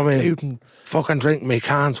 do you know what I mean? Fucking drink me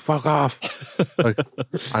cans, fuck off.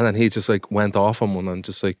 And then he just like went off on one and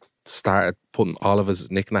just like started putting all of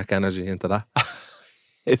his knick-knack energy into that.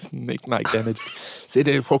 His knick-knack energy. See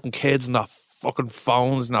the fucking kids and that fucking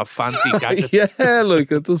phones and that fancy gadgets. Yeah,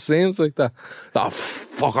 like it just seems like that. That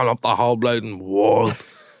fucking up the whole bloody world.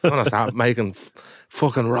 I'm gonna start making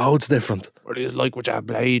fucking roads different. What is like with your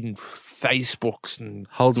blading Facebooks and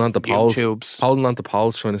holding on to poles, YouTubes.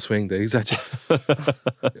 trying to swing digs at you.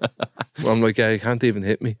 I'm like, you can't even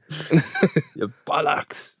hit me. You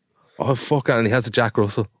bollocks. Oh fuck it. And he has a Jack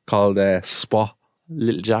Russell called Spot.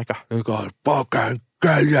 Little Jacker. Oh god, fucking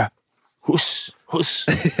kill ya. Huss.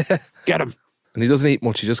 Get him. And he doesn't eat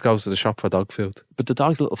much, he just goes to the shop for dog food. But the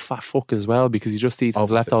dog's a little fat fuck as well because he just eats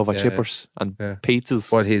leftover chippers and pizzas.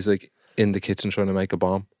 But he's like in the kitchen trying to make a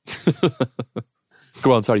bomb.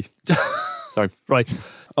 Go on, sorry. Right.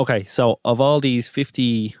 Okay, so of all these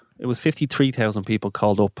 53,000 people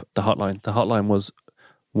called up the hotline. The hotline was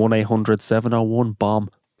 1-800-701-BOMB.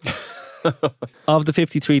 Of the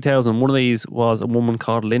 53,000, one of these was a woman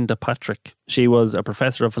called Linda Patrick. She was a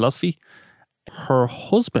professor of philosophy. Her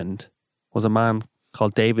husband was a man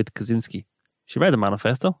called David Kaczynski. She read the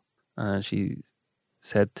manifesto and she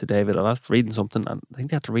said to David, I was reading something, and I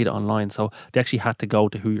think they had to read it online. So they actually had to go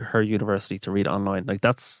to her university to read it online. Like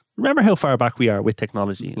remember how far back we are with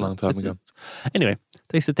technology. It's a long time ago. Anyway,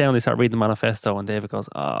 they sit down, they start reading the manifesto, and David goes,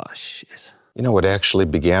 shit. It actually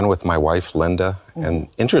began with my wife, Linda. And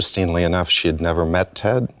interestingly enough, she had never met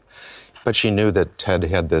Ted, but she knew that Ted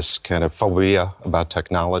had this kind of phobia about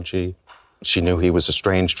technology. She knew he was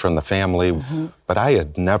estranged from the family, but I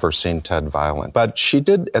had never seen Ted violent. But she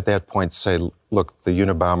did at that point say, look, the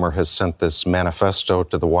Unabomber has sent this manifesto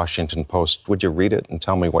to the Washington Post. Would you read it and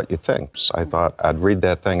tell me what you think? So I thought I'd read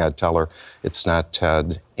that thing. I'd tell her it's not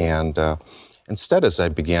Ted. And instead, as I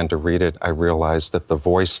began to read it, I realized that the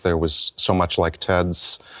voice there was so much like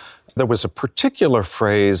Ted's. There was a particular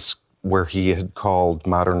phrase where he had called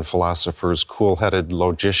modern philosophers cool-headed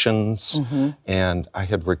logicians, and I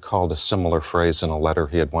had recalled a similar phrase in a letter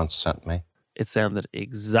he had once sent me. It sounded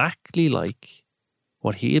exactly like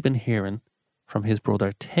what he had been hearing from his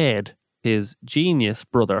brother Ted, his genius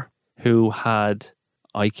brother, who had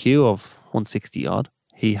IQ of 160 odd.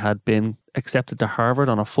 He had been accepted to Harvard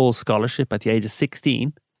on a full scholarship at the age of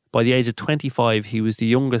 16. By the age of 25, he was the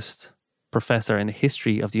youngest professor in the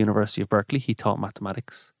history of the University of Berkeley. He taught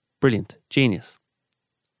mathematics. Brilliant. Genius.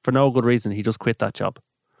 For no good reason, he just quit that job.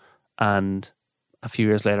 And a few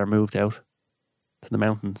years later moved out to the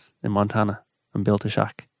mountains in Montana and built a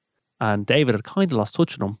shack. And David had kind of lost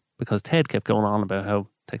touch with him because Ted kept going on about how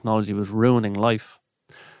technology was ruining life.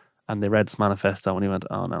 And they read this manifesto and he went,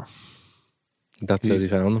 oh no. That's how he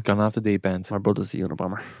found him. Gone off the deep end. My brother's the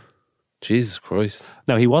Unabomber. Jesus Christ.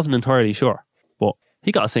 Now, he wasn't entirely sure, but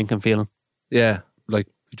he got a sinking feeling. Yeah, like,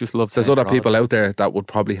 He just loves there's saying other God. people out there that would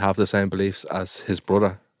probably have the same beliefs as his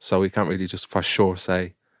brother. So we can't really just for sure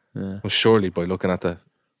say, well, surely by looking at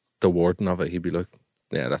the wording of it, he'd be like,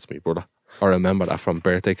 yeah, that's me brother. I remember that from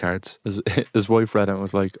birthday cards. His wife read it and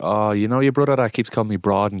was like, oh, you know your brother that keeps calling me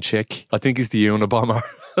broad and chick? I think he's the Unabomber.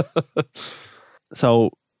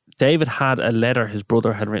 So David had a letter his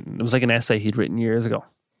brother had written. It was like an essay he'd written years ago.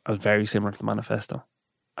 It was very similar to the manifesto.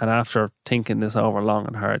 And after thinking this over long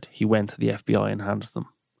and hard, he went to the FBI and handed them.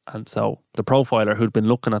 And so the profiler who'd been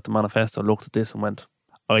looking at the manifesto looked at this and went,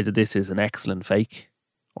 either this is an excellent fake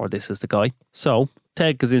or this is the guy. So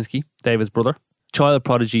Ted Kaczynski, David's brother, child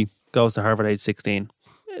prodigy, goes to Harvard age 16.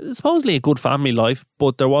 Supposedly a good family life,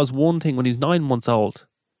 but there was one thing. When he was 9 months old,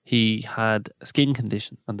 he had a skin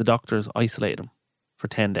condition and the doctors isolated him for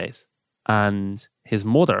 10 days. And his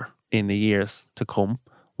mother, in the years to come,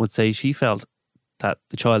 would say she felt that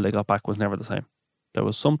the child they got back was never the same. There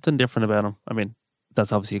was something different about him. I mean,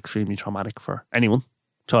 that's obviously extremely traumatic for anyone,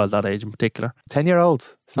 child that age in particular.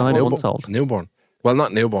 10-year-old. It's 9 months old. Newborn. Well,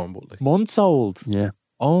 not newborn, but like. Months old. Yeah.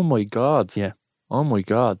 Oh my God. Yeah. Oh my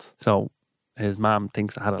God. So his mom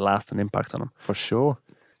thinks it had a lasting impact on him. For sure.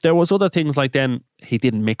 There was other things like then he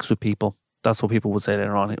didn't mix with people. That's what people would say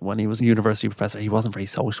later on. When he was a university professor, he wasn't very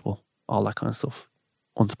sociable. All that kind of stuff.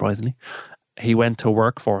 Unsurprisingly. He went to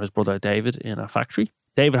work for his brother David in a factory.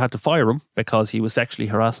 David had to fire him because he was sexually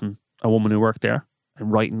harassing a woman who worked there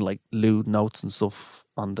and writing like lewd notes and stuff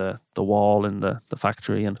on the wall in the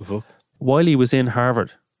factory. And while he was in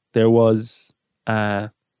Harvard, there was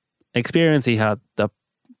an experience he had that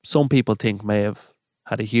some people think may have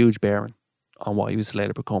had a huge bearing on what he was to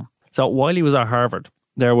later become. So while he was at Harvard,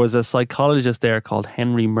 there was a psychologist there called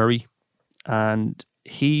Henry Murray, and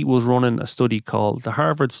he was running a study called the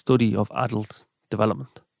Harvard Study of Adult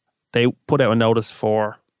Development. They put out a notice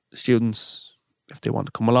for students if they want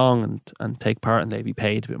to come along and take part, and they'd be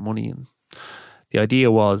paid a bit of money. And the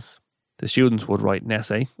idea was the students would write an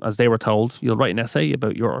essay. As they were told, you'll write an essay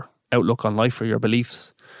about your outlook on life or your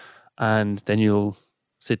beliefs, and then you'll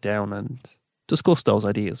sit down and discuss those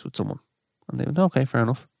ideas with someone. And they went, okay, fair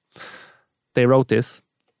enough. They wrote this,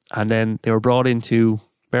 and then they were brought into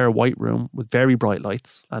a bare white room with very bright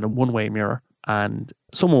lights and a one-way mirror, and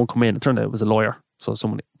someone would come in. It turned out it was a lawyer, so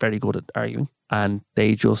someone very good at arguing, and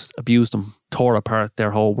they just abused them, tore apart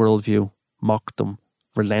their whole worldview, mocked them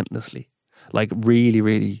relentlessly, like really,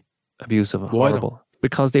 really abusive and horrible.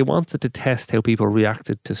 Because they wanted to test how people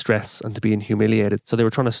reacted to stress and to being humiliated. So they were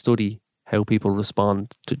trying to study how people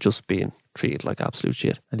respond to just being treated like absolute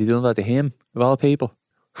shit. And he done that to him, of all people.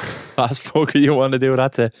 As fuck you want to do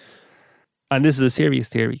that to. And this is a serious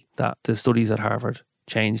theory that the studies at Harvard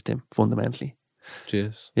changed him fundamentally.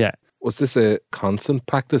 Jeez. Yeah. Was this a constant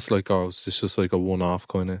practice, like, or was this just like a one-off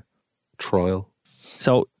kind of trial?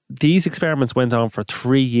 So these experiments went on for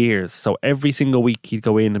 3 years. So every single week he'd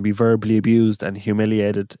go in and be verbally abused and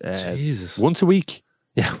humiliated. Jesus. Once a week?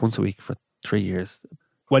 Yeah, once a week for 3 years.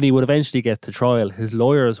 When he would eventually get to trial, his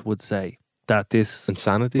lawyers would say that this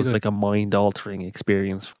insanity was like a mind-altering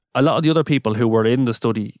experience. A lot of the other people who were in the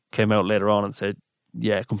study came out later on and said,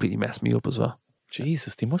 yeah, it completely messed me up as well.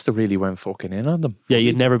 Jesus, they must have really went fucking in on them. Yeah,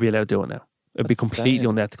 you'd never be allowed to do it now. It'd be completely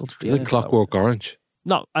unethical to treat like Clockwork Orange.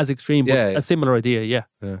 Not as extreme, but a similar idea,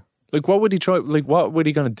 yeah. Like, what would he try? Like, what were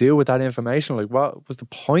he going to do with that information? Like, what was the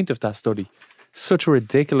point of that study? Such a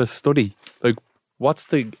ridiculous study. Like, what's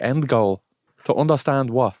the end goal? To understand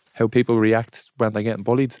what? how people react when they're getting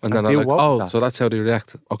bullied. And then they're like, so that's how they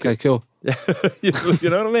react. Okay, cool. You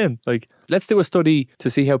know what I mean? Like, let's do a study to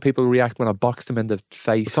see how people react when I box them in the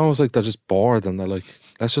face. It's almost like they're just bored and they're like,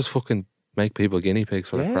 let's just fucking make people guinea pigs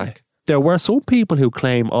for the crack. There were some people who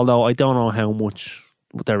claim, although I don't know how much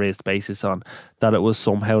there is basis on, that it was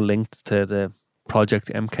somehow linked to the Project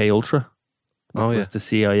MK Ultra. Was the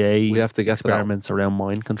CIA we have to get experiments around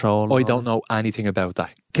mind control. I don't know anything about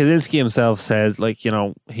that. Kaczynski himself said, like, you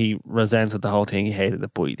know, he resented the whole thing, he hated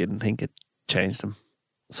it, but he didn't think it changed him.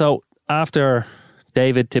 So after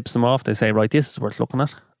David tips them off, they say, right, this is worth looking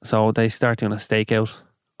at. So they start doing a stakeout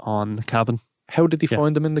on the cabin. How did he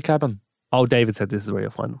find them in the cabin? Oh, David said this is where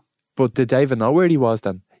you'll find them. But did David know where he was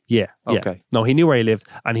then? Yeah. Okay. No, he knew where he lived,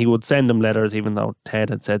 and he would send them letters, even though Ted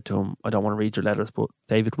had said to him, I don't want to read your letters, but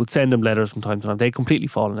David would send them letters from time to time. They'd completely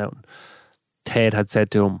fallen out. Ted had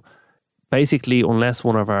said to him, basically, unless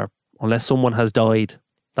someone has died,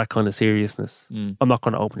 that kind of seriousness, I'm not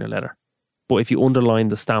going to open your letter. But if you underline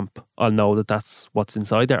the stamp, I'll know that that's what's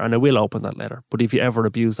inside there, and I will open that letter. But if you ever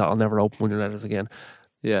abuse that, I'll never open one of your letters again.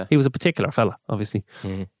 Yeah. He was a particular fella, obviously.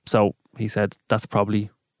 So he said, that's probably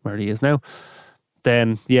where he is now.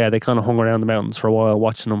 Then, they kind of hung around the mountains for a while,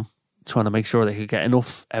 watching him, trying to make sure they could get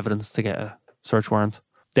enough evidence to get a search warrant.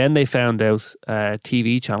 Then they found out a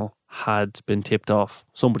TV channel had been tipped off.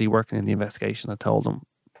 Somebody working in the investigation had told them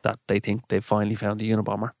that they think they've finally found the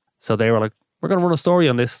Unabomber. So they were like, we're going to run a story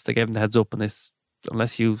on this. They gave them the heads up on this,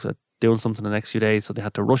 unless you're doing something the next few days. So they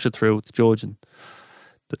had to rush it through. The judge and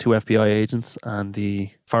the 2 FBI agents and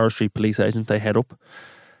the forestry police agent, they head up.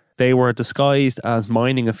 They were disguised as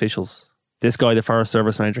mining officials. This guy, the Forest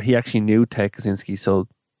Service manager, he actually knew Ted Kaczynski, so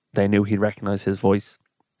they knew he'd recognise his voice.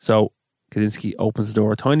 So Kaczynski opens the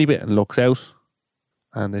door a tiny bit and looks out,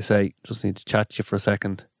 and they say, just need to chat to you for a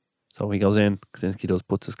second. So he goes in, Kaczynski does,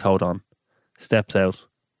 puts his coat on, steps out.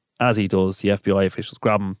 As he does, the FBI officials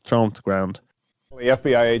grab him, throw him to the ground. The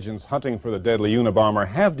FBI agents hunting for the deadly Unabomber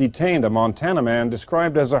have detained a Montana man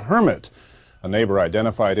described as a hermit. A neighbor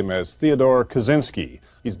identified him as Theodore Kaczynski.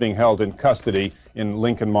 He's being held in custody in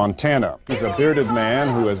Lincoln, Montana. He's a bearded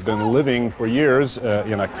man who has been living for years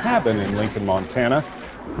in a cabin in Lincoln, Montana.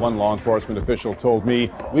 One law enforcement official told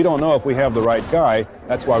me, we don't know if we have the right guy.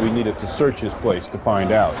 That's why we needed to search his place to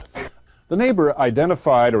find out. The neighbor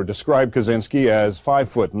identified or described Kaczynski as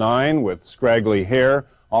 5'9" with scraggly hair,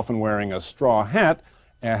 often wearing a straw hat,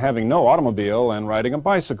 having no automobile and riding a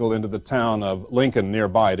bicycle into the town of Lincoln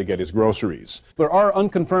nearby to get his groceries. There are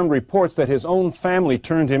unconfirmed reports that his own family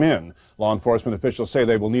turned him in. Law enforcement officials say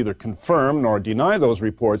they will neither confirm nor deny those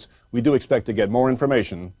reports. We do expect to get more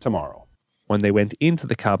information tomorrow. When they went into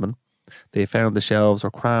the cabin, they found the shelves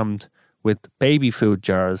were crammed with baby food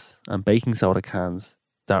jars and baking soda cans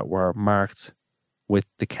that were marked with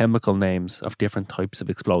the chemical names of different types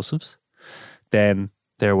of explosives. Then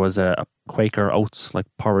there was a Quaker Oats like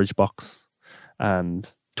porridge box,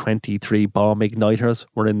 and 23 bomb igniters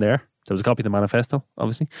were in there. There was a copy of the manifesto,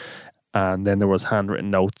 obviously. And then there was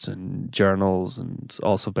handwritten notes and journals and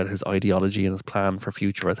also about his ideology and his plan for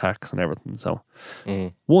future attacks and everything. So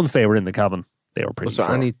once they were in the cabin, they were pretty Was there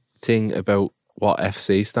sure. anything about what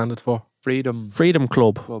FC standed for? Freedom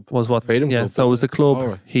Club was what? Freedom yeah, Club. so it was a club. Oh,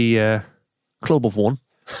 right. He Club of One.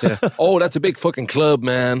 Yeah. Oh, that's a big fucking club,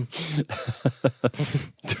 man.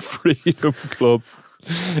 The Freedom Club.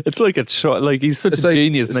 It's like a like he's such a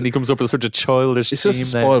genius, and then he comes up with such a childish. He's just a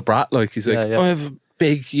spoiled brat. Like he's like, Yeah, yeah. I have a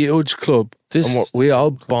big, huge club, and we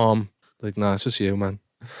all bomb. Like, nah, it's just you, man.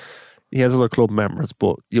 He has other club members,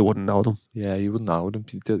 but you wouldn't know them. Yeah, you wouldn't know them.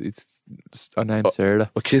 It's her name's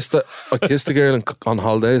Sarah. I kissed the girl on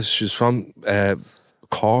holidays. She's from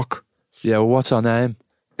Cork. Yeah, well, what's her name?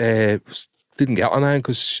 Didn't get her name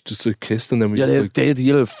because she just like kissed, and then we You just like, did.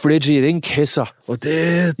 You little fridgy. You didn't kiss her. I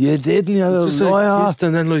did. You didn't. You little Just like liar. kissed,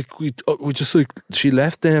 and then like we just like she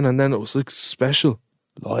left then, and then it was like special.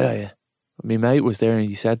 Liar, yeah. My mate was there, and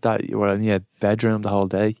he said that you were in your bedroom the whole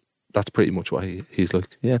day. That's pretty much what he's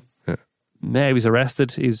like. Yeah. Now he was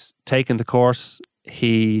arrested. He was taken to court.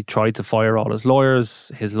 He tried to fire all his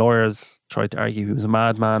lawyers. His lawyers tried to argue he was a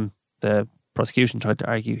madman. The prosecution tried to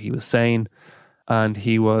argue he was sane. And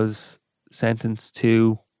he was sentenced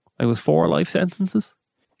to, I think it was 4 life sentences.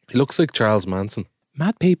 He looks like Charles Manson.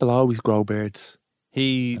 Mad people always grow beards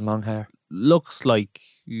He and long hair. looks like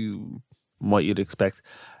what you'd expect.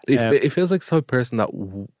 It feels like the type of person that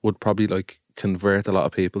would probably like convert a lot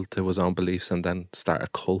of people to his own beliefs and then start a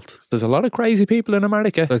cult. There's a lot of crazy people in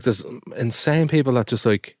America. Like there's insane people that just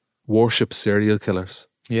like worship serial killers.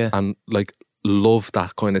 Yeah. And like love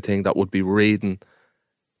that kind of thing, that would be reading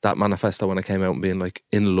that manifesto when it came out and being like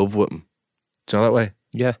in love with him. Do you know that way?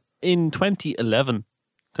 Yeah. In 2011,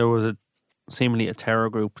 there was seemingly a terror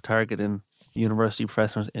group targeting university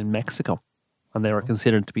professors in Mexico, and they were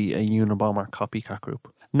considered to be a Unabomber copycat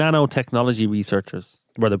group. Nanotechnology researchers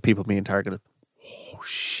were the people being targeted. Oh,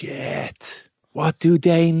 shit. What do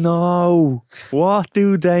they know? What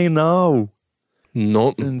do they know?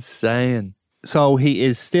 Nothing. It's insane. So he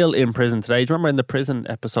is still in prison today. Do you remember in the prison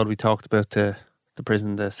episode we talked about the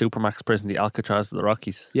prison, the Supermax prison, the Alcatraz of the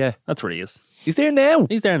Rockies? Yeah. That's where he is. He's there now?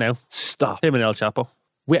 He's there now. Stop. Him and El Chapo.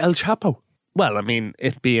 With El Chapo? Well, I mean,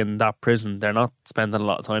 it being that prison, they're not spending a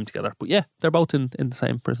lot of time together. But yeah, they're both in the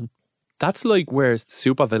same prison. That's like where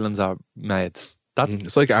supervillains are made. That's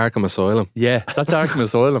It's like Arkham Asylum. Yeah, that's Arkham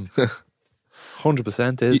Asylum.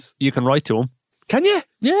 100% is. You can write to him. Can you?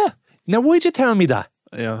 Yeah. Now, why'd you tell me that?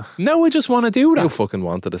 Yeah. Now I just want to do that. You fucking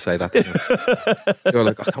wanted to say that. You're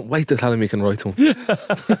like, I can't wait to tell him you can write to him.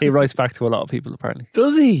 He writes back to a lot of people, apparently.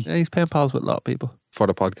 Does he? Yeah, he's pen pals with a lot of people. For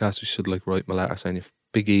the podcast, we should like write my letter saying you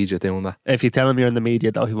big idiot doing that. If you tell him you're in the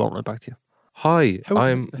media, though, he won't write back to you. Hi,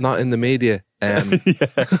 I'm not in the media.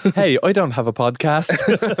 Hey, I don't have a podcast.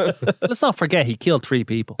 Let's not forget he killed 3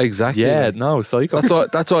 people. Exactly. Yeah, no, psycho.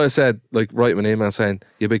 That's why I said, like, write me an email saying,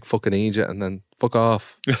 you big fucking idiot, and then fuck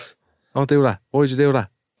off. Don't do that. Why would you do that?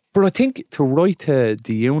 But I think to write to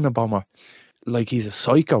the Unabomber, like he's a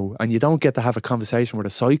psycho, and you don't get to have a conversation with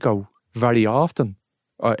a psycho very often,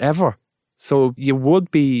 or ever. So you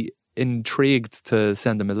would be intrigued to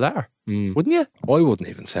send him a letter, wouldn't you? I wouldn't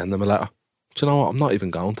even send him a letter. Do you know what? I'm not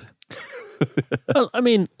even going to. Well, I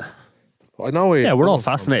mean, I know. We're all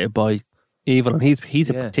fascinated by evil, and he's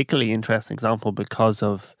a particularly interesting example because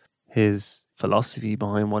of his philosophy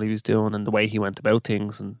behind what he was doing and the way he went about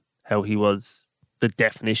things and how he was the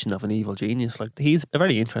definition of an evil genius. Like, he's a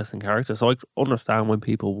very interesting character, so I understand when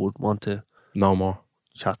people would want to know more,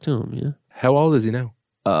 chat to him. Yeah. How old is he now?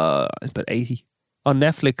 It's about 80. On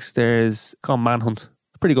Netflix, there's called Manhunt.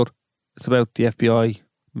 It's pretty good. It's about the FBI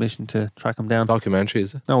mission to track him down. Documentary,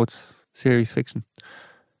 is it? No, it's series fiction.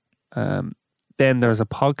 Then there's a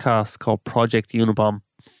podcast called Project Unabomber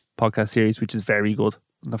podcast series, which is very good.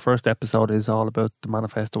 And the first episode is all about the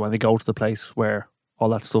manifesto, and they go to the place where all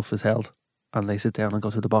that stuff is held, and they sit down and go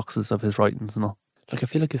through the boxes of his writings and all. Like, I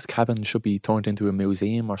feel like his cabin should be turned into a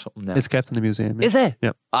museum or something now. It's kept in the museum. Yeah. Is it?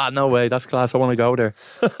 Yeah. Ah, no way. That's class. I want to go there.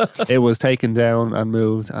 It was taken down and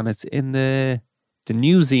moved, and it's in the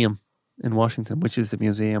museum in Washington, which is a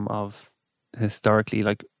museum of historically,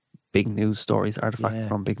 like, big news stories, artifacts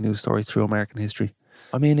from big news stories through American history.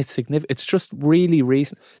 I mean, it's significant. It's just really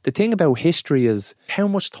recent. The thing about history is how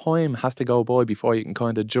much time has to go by before you can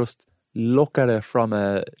kind of just look at it from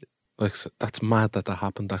a... Like, that's mad that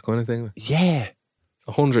happened, that kind of thing. Yeah.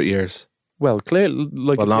 100 years. Well, clearly,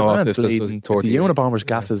 like, well, no, if the Unabomber's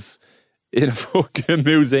gaff is in a fucking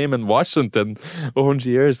museum in Washington, 100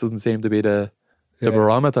 years doesn't seem to be the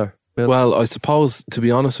barometer. Well, I suppose, to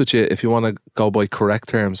be honest with you, if you want to go by correct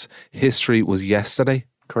terms, history was yesterday.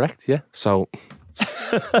 Correct, yeah. So...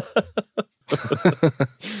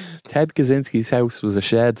 Ted Kaczynski's house was a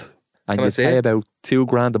shed, and you pay about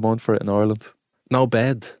 $2,000 a month for it in Ireland. No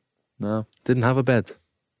bed. No. Didn't have a bed.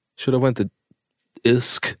 Should have went to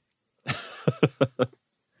ISK.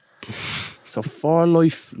 So 4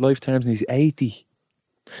 life terms, and he's 80.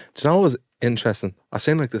 Do you know what was interesting? I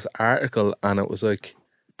seen like this article, and it was like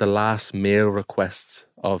the last meal requests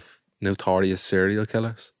of notorious serial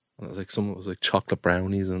killers. And it was like, some was like chocolate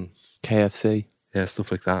brownies and KFC. Yeah,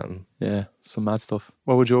 stuff like that. And yeah, some mad stuff.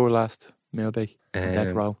 What would your last meal be?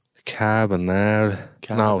 Death row. Carbonara.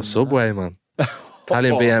 No, Subway, man.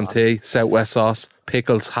 Italian BMT, Southwest sauce,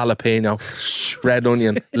 pickles, jalapeno, red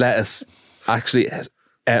onion, lettuce. Actually,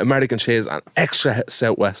 American cheese and extra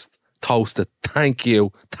Southwest. Toasted. Thank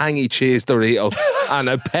you. Tangy cheese Dorito and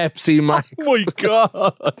a Pepsi Max. Oh my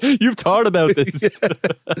God. You've thought about this.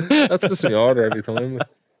 That's just my order every time.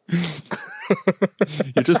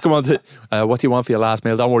 You just come on to what do you want for your last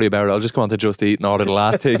meal? Don't worry about it. I'll just come on to Just Eat and order the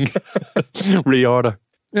last thing. Reorder.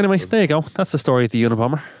 Anyway, there you go. That's the story of the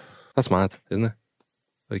Unabomber. That's mad, isn't it?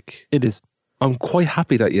 Like, it is. I'm quite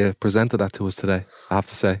happy that you presented that to us today, I have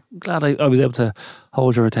to say. I'm glad I was able to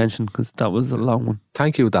hold your attention, because that was a long one.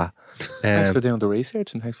 Thank you, Da. Thanks for doing the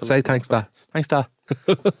research, and thanks for say thanks, Da. Thanks, Da.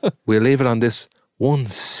 We'll leave it on this one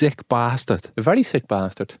sick bastard. A very sick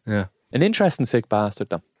bastard. Yeah. An interesting sick bastard,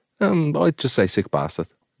 though. I'd just say sick bastard.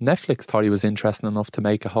 Netflix thought he was interesting enough to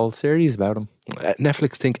make a whole series about him.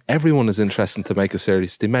 Netflix think everyone is interesting to make a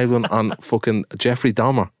series. They made one on fucking Jeffrey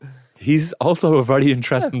Dahmer. He's also a very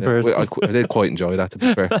interesting person. I did quite enjoy that, to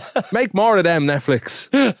be fair. Make more of them, Netflix.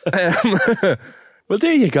 Well,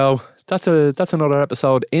 there you go. That's another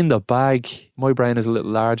episode in the bag. My brain is a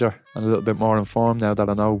little larger and a little bit more informed now that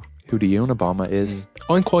I know who the Unabomber is.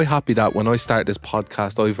 I'm quite happy that when I started this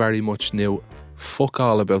podcast, I very much knew fuck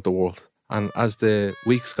all about the world. And as the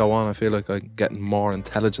weeks go on, I feel like I'm getting more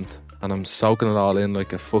intelligent and I'm soaking it all in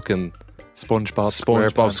like a fucking SpongeBob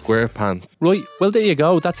SquarePants. Right, well there you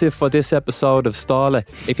go. That's it for this episode of Stala.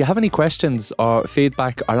 If you have any questions or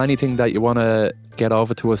feedback or anything that you want to get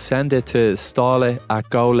over to us, send it to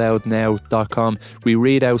stala@goloudnow.com. We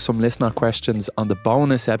read out some listener questions on the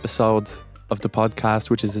bonus episode of the podcast,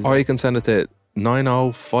 which is... Or you can send it to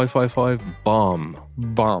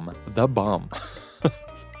 90555-BOMB. The bomb.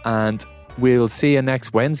 And we'll see you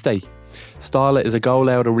next Wednesday. Stala is a Go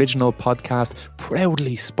Loud original podcast,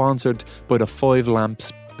 proudly sponsored by the Five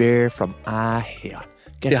Lamps beer from here.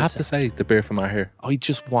 You have to say the beer from here. I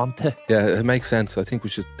just want to. Yeah, it makes sense. I think we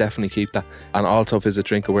should definitely keep that. And also visit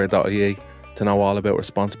drinkaware.ie to know all about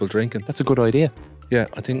responsible drinking. That's a good idea. Yeah,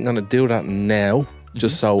 I think I'm going to do that now,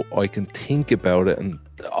 just so I can think about it and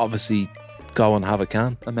obviously go and have a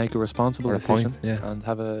can. And make a responsible decision. And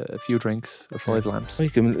have a few drinks of Five Lamps. Well,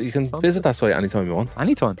 you can visit that site anytime you want.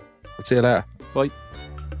 Anytime. I'll see you later. Bye.